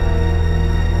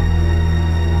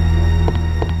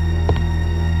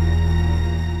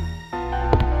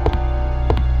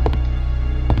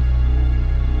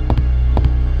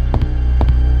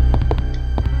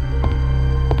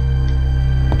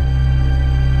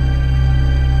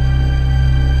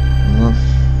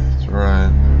 That's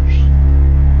right.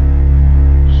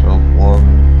 There's shelf one.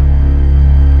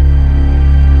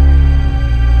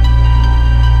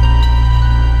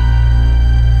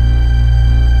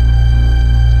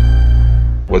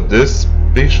 Would this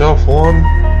be shelf one,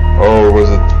 or was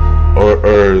it,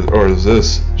 or is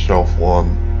this shelf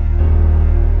one?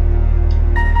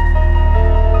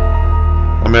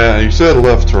 I mean, you said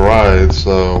left to right,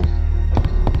 so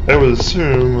I would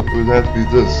assume it would have to be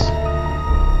this.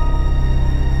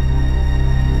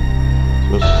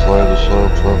 Just slide the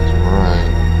shelf left to right.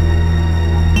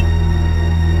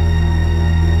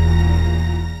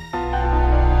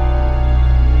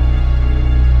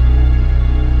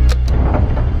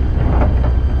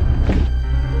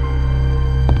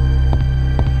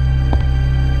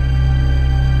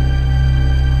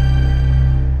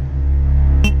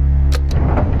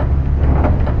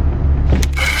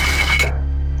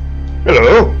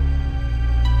 Hello.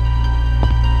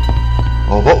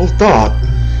 Oh, what was that?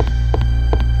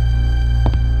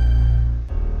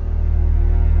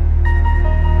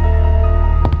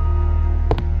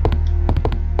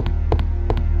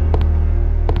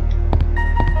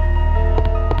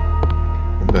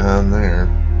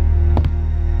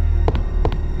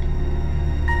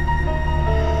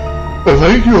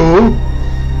 thank you.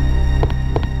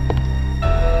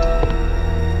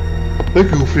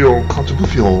 Thank you for your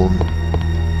contribution.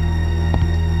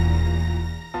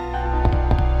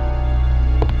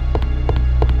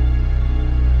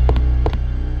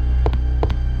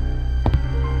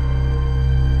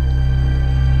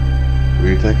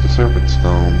 We take the Serpent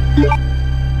Stone.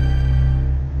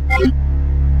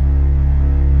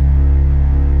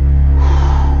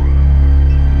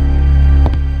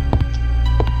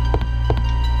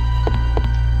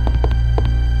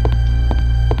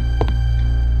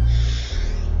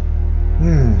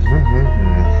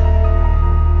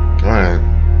 Alright.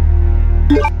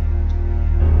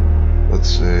 Let's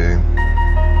see.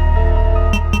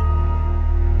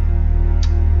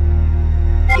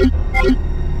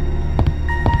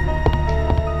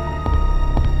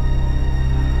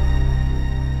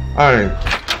 Alright.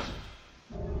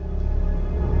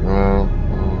 Well,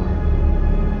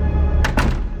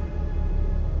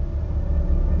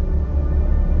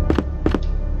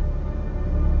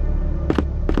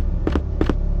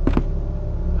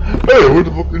 hey, where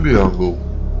the fuck did Leon go?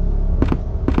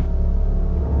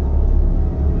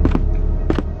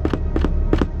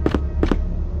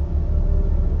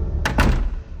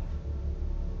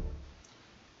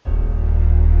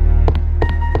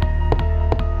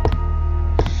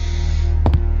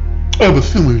 I have a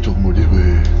feeling you're talking about this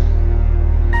way.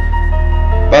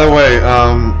 By the way,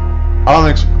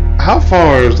 how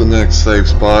far is the next safe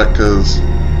spot? Cause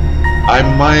I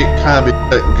might kind of be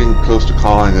getting close to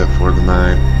calling it for the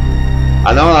night.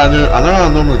 I know I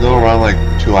normally go around like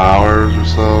 2 hours or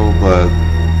so, but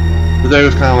today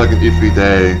was kind of like an iffy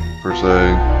day per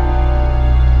se.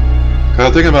 Cause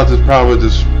I'm thinking about this probably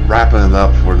just wrapping it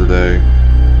up for today.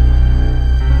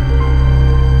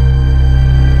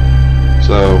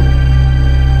 So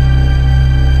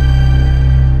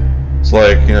it's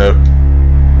like, you know,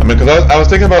 I mean, cause I was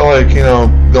thinking about like, you know,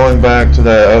 going back to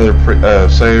that other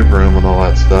save room and all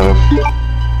that stuff.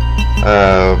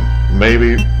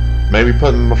 Maybe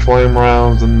putting my flame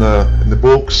rounds in the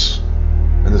books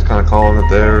and just kind of calling it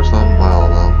there or something. I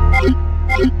don't know.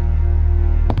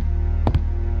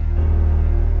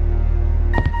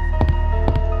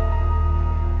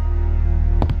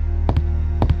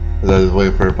 As I just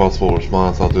wait for a possible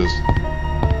response, I'll just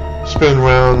spin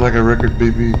around like a record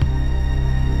baby.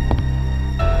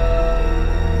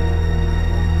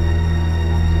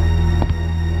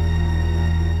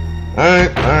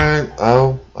 Alright,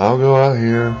 I'll go out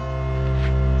here.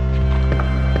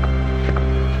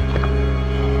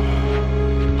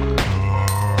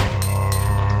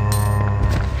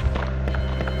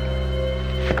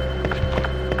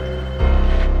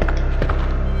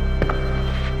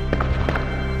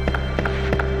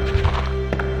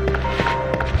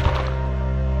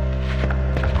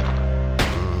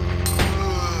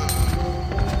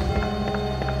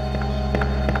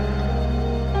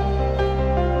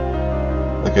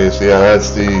 Okay, so yeah, that's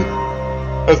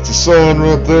the sign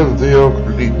right there that they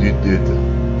already did.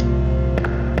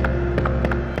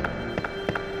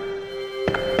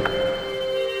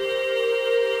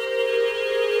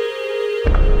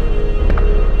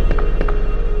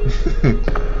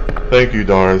 Thank you,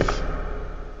 Darth.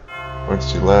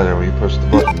 Once you ladder when you push the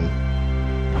button.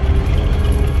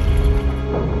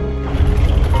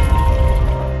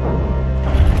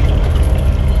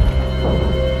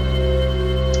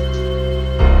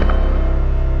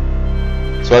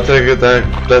 So I take it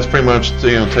that's pretty much,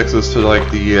 you know, takes us to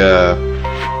like the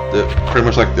pretty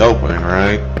much like the opening,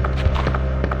 right?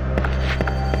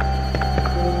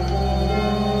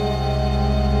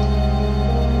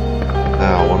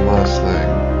 Now one last thing.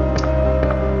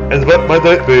 And about my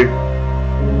date big.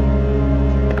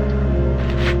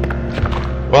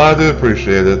 Well, I do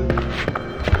appreciate it.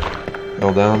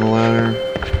 Go down the ladder.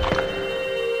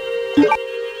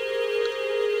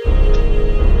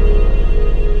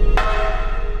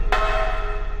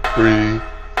 3,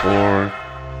 4,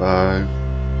 5.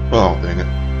 Oh, dang it.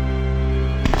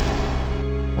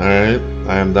 Alright,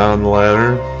 I am down the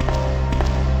ladder.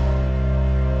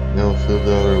 Now through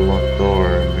the other locked door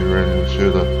and be ready to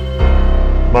shoot a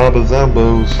mob of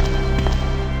zombos.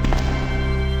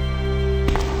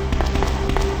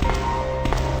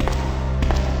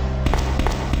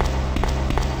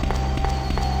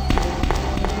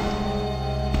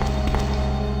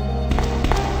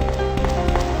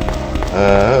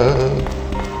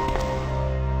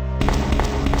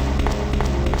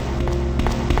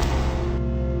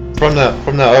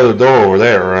 From that other door over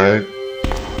there, right?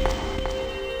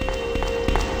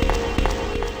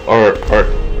 Or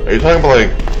are you talking about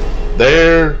like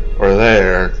there or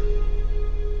there?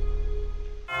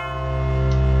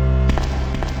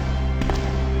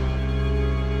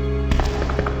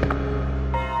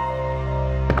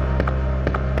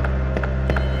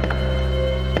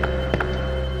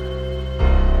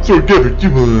 forgive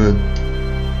everyone.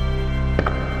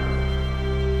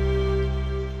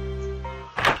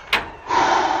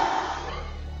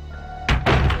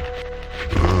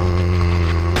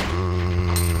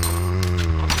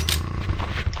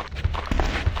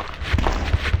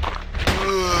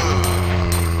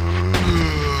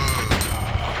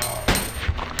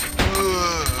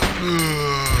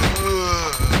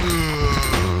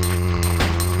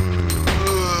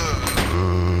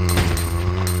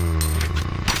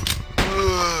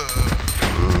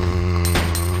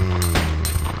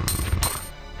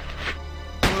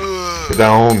 Get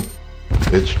down,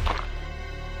 bitch.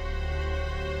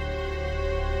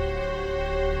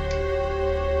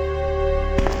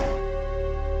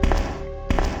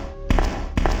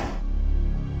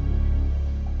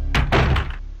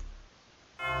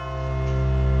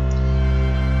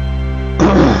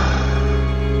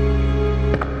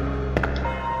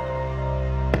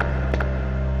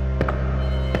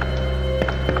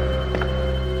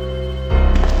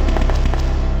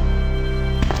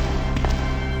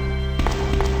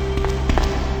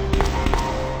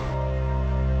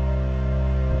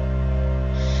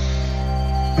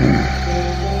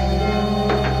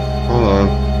 Hold on.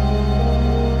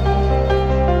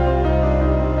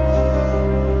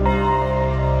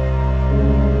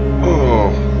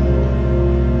 Oh.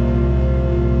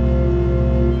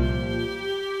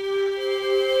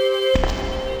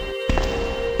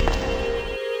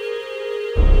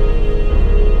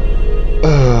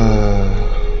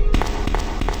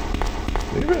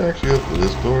 Maybe I actually open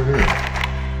this door here.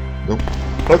 Nope.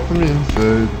 Fuck from the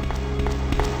inside.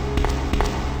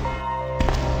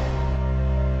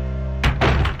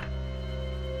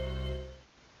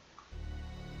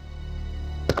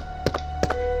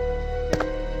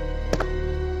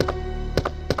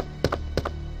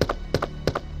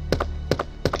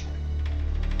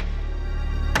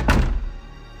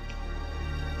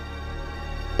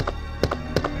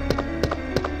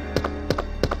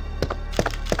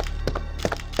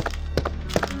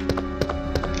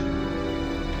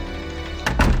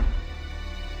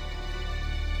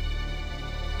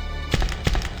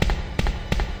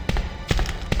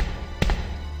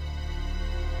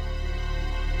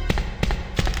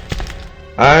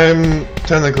 I'm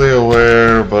technically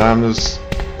aware, but I don't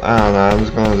know, I'm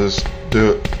just gonna just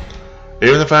do it.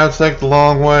 Even if I have to take the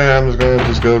long way, I'm just gonna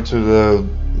just go to the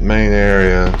main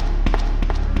area.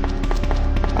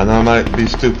 I know it might be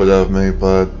stupid of me,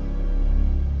 but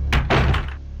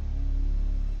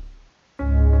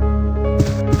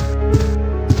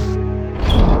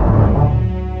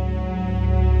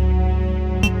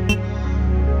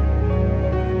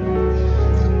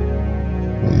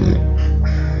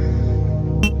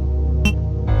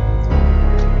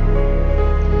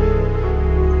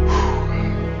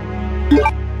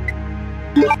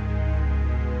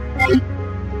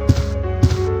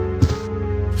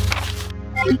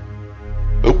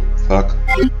oh, fuck.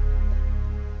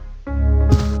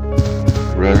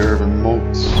 Red urban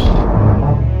moats.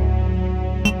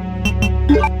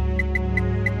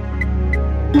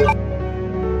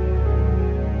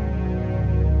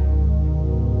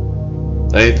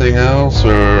 Anything else,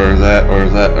 or is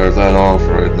that all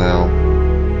for right now?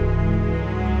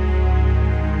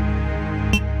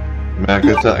 I mean,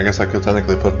 I guess I could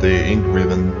technically put the ink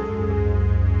ribbon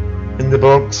in the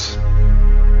box.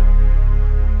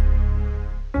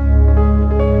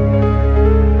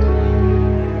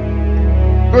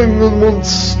 Going on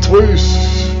once,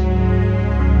 twice.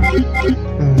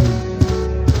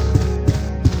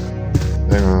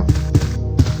 Hang on.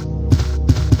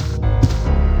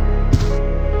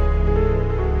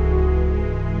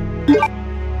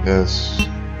 Yes.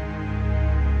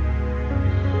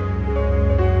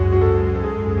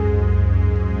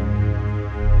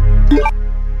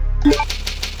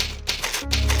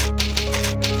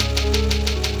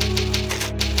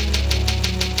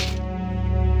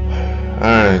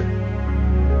 Alright.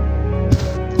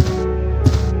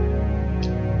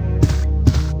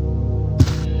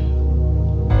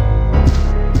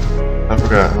 I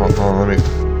forgot. Hold on, let me.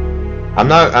 I'm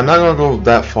not gonna go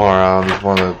that far out. I just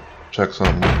wanna check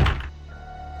something.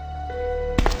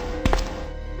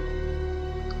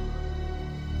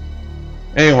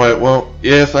 Anyway, well,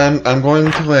 yes, I'm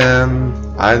going to end.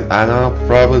 I know I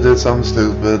probably did something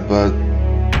stupid, but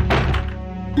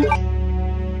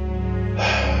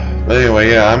anyway,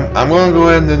 yeah, I'm going to go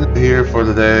ahead and end it here for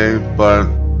the day. But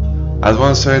I just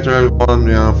want to say to everyone,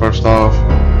 you know, first off,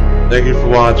 thank you for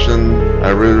watching. I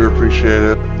really appreciate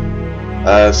it.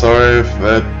 Sorry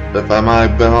if I might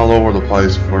have been all over the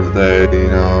place for the day. You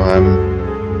know,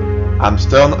 I'm not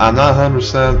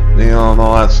 100%, you know, and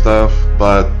all that stuff,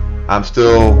 but I'm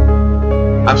still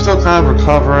I'm still kind of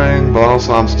recovering, but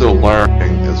also I'm still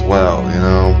learning as well, you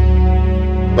know.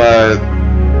 But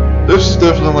this has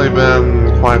definitely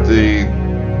been quite the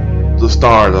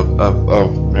start of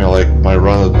you know, like my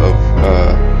run of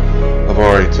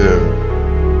RE2.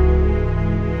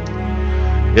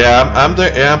 Yeah, I'm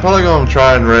probably gonna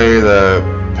try and raid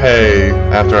pay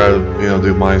after I, you know,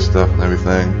 do my stuff and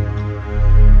everything.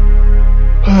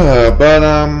 But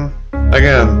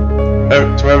again,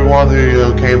 to everyone who, you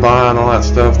know, came by and all that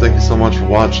stuff, thank you so much for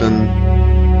watching.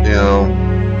 You know,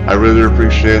 I really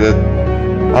appreciate it.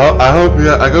 I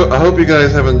hope you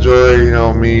guys have enjoyed, you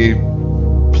know, me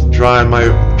trying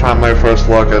my first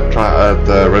luck at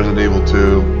Resident Evil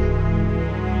 2.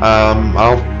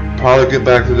 I'll probably get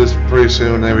back to this pretty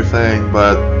soon and everything,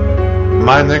 but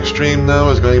my next stream though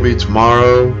is going to be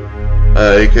tomorrow,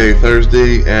 aka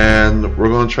Thursday, and we're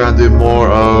going to try and do more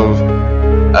of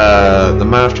the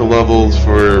master levels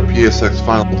for PSX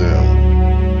Final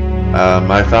Doom.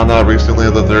 I found out recently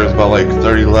that there's about like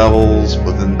 30 levels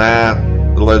within that,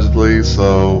 allegedly,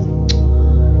 so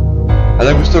I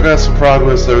think we still got some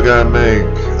progress that we gotta make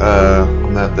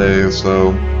on that day,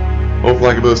 so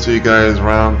hopefully I can be able to see you guys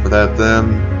around for that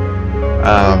then.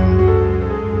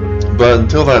 But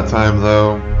until that time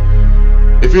though,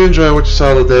 if you enjoy what you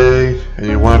saw today and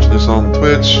you're watching this on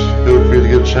Twitch, feel free to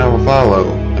give the channel a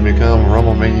follow and become a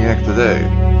Rumble Maniac today.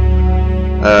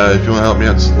 If you want to help me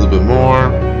out just a little bit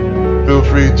more, feel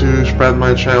free to spread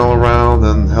my channel around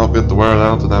and help get the word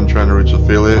out that I'm trying to reach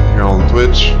affiliate here on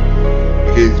Twitch.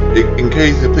 In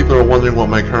case if people are wondering what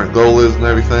my current goal is and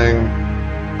everything,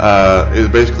 is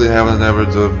basically having an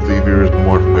average of 3 viewers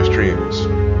more for my streams.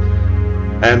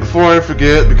 And before I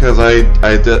forget, because I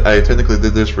technically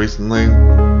did this recently,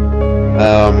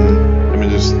 let me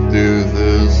just do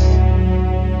this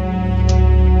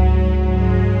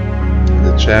in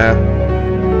the chat.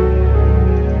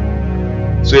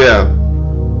 So yeah,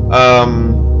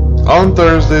 on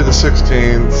Thursday the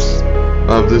 16th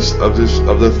of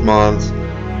this month,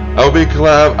 I'll be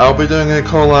doing a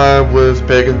collab with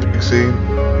Pagan Pixie.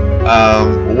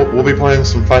 We'll be playing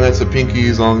some Five Nights at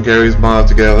Pinky's on Gary's mod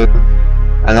together.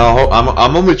 And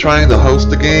I'm only trying to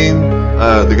host the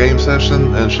game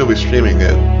session, and she'll be streaming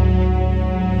it.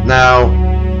 Now,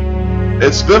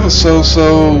 it's a bit of a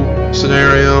so-so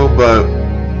scenario, but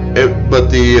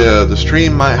the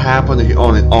stream might happen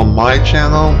on my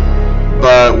channel,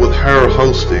 but with her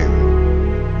hosting,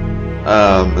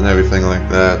 and everything like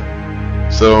that.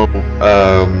 So,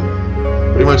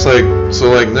 pretty much like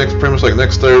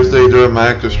next Thursday during my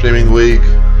active streaming week,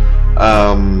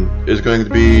 is going to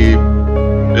be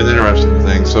an interesting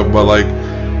thing. So, but like,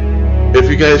 if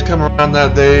you guys come around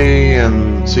that day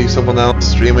and see someone else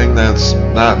streaming that's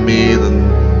not me,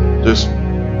 then just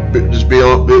be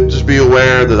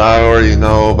aware that I already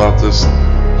know about this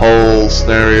whole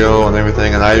scenario and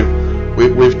everything, and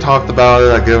we've talked about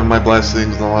it. I've given my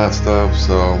blessings and all that stuff.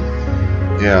 So,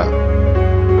 yeah.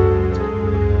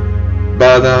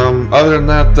 But other than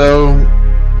that, though,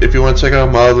 if you want to check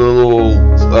out my other little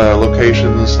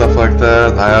locations and stuff like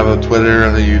that, I have a Twitter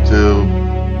and a YouTube,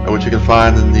 which you can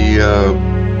find in the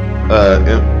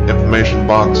information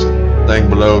box thing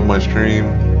below my stream.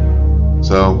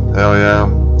 So, hell yeah.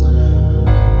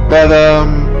 But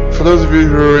for those of you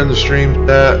who are in the stream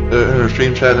chat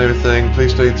and everything,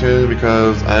 please stay tuned,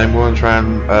 because I am going to try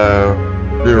and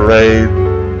do a raid,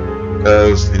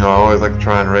 because, you know, I always like to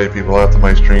try and raid people after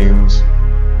my streams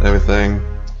and everything.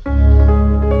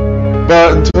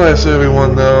 But until I see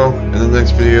everyone though, in the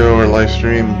next video or live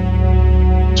stream,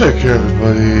 take care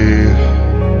everybody.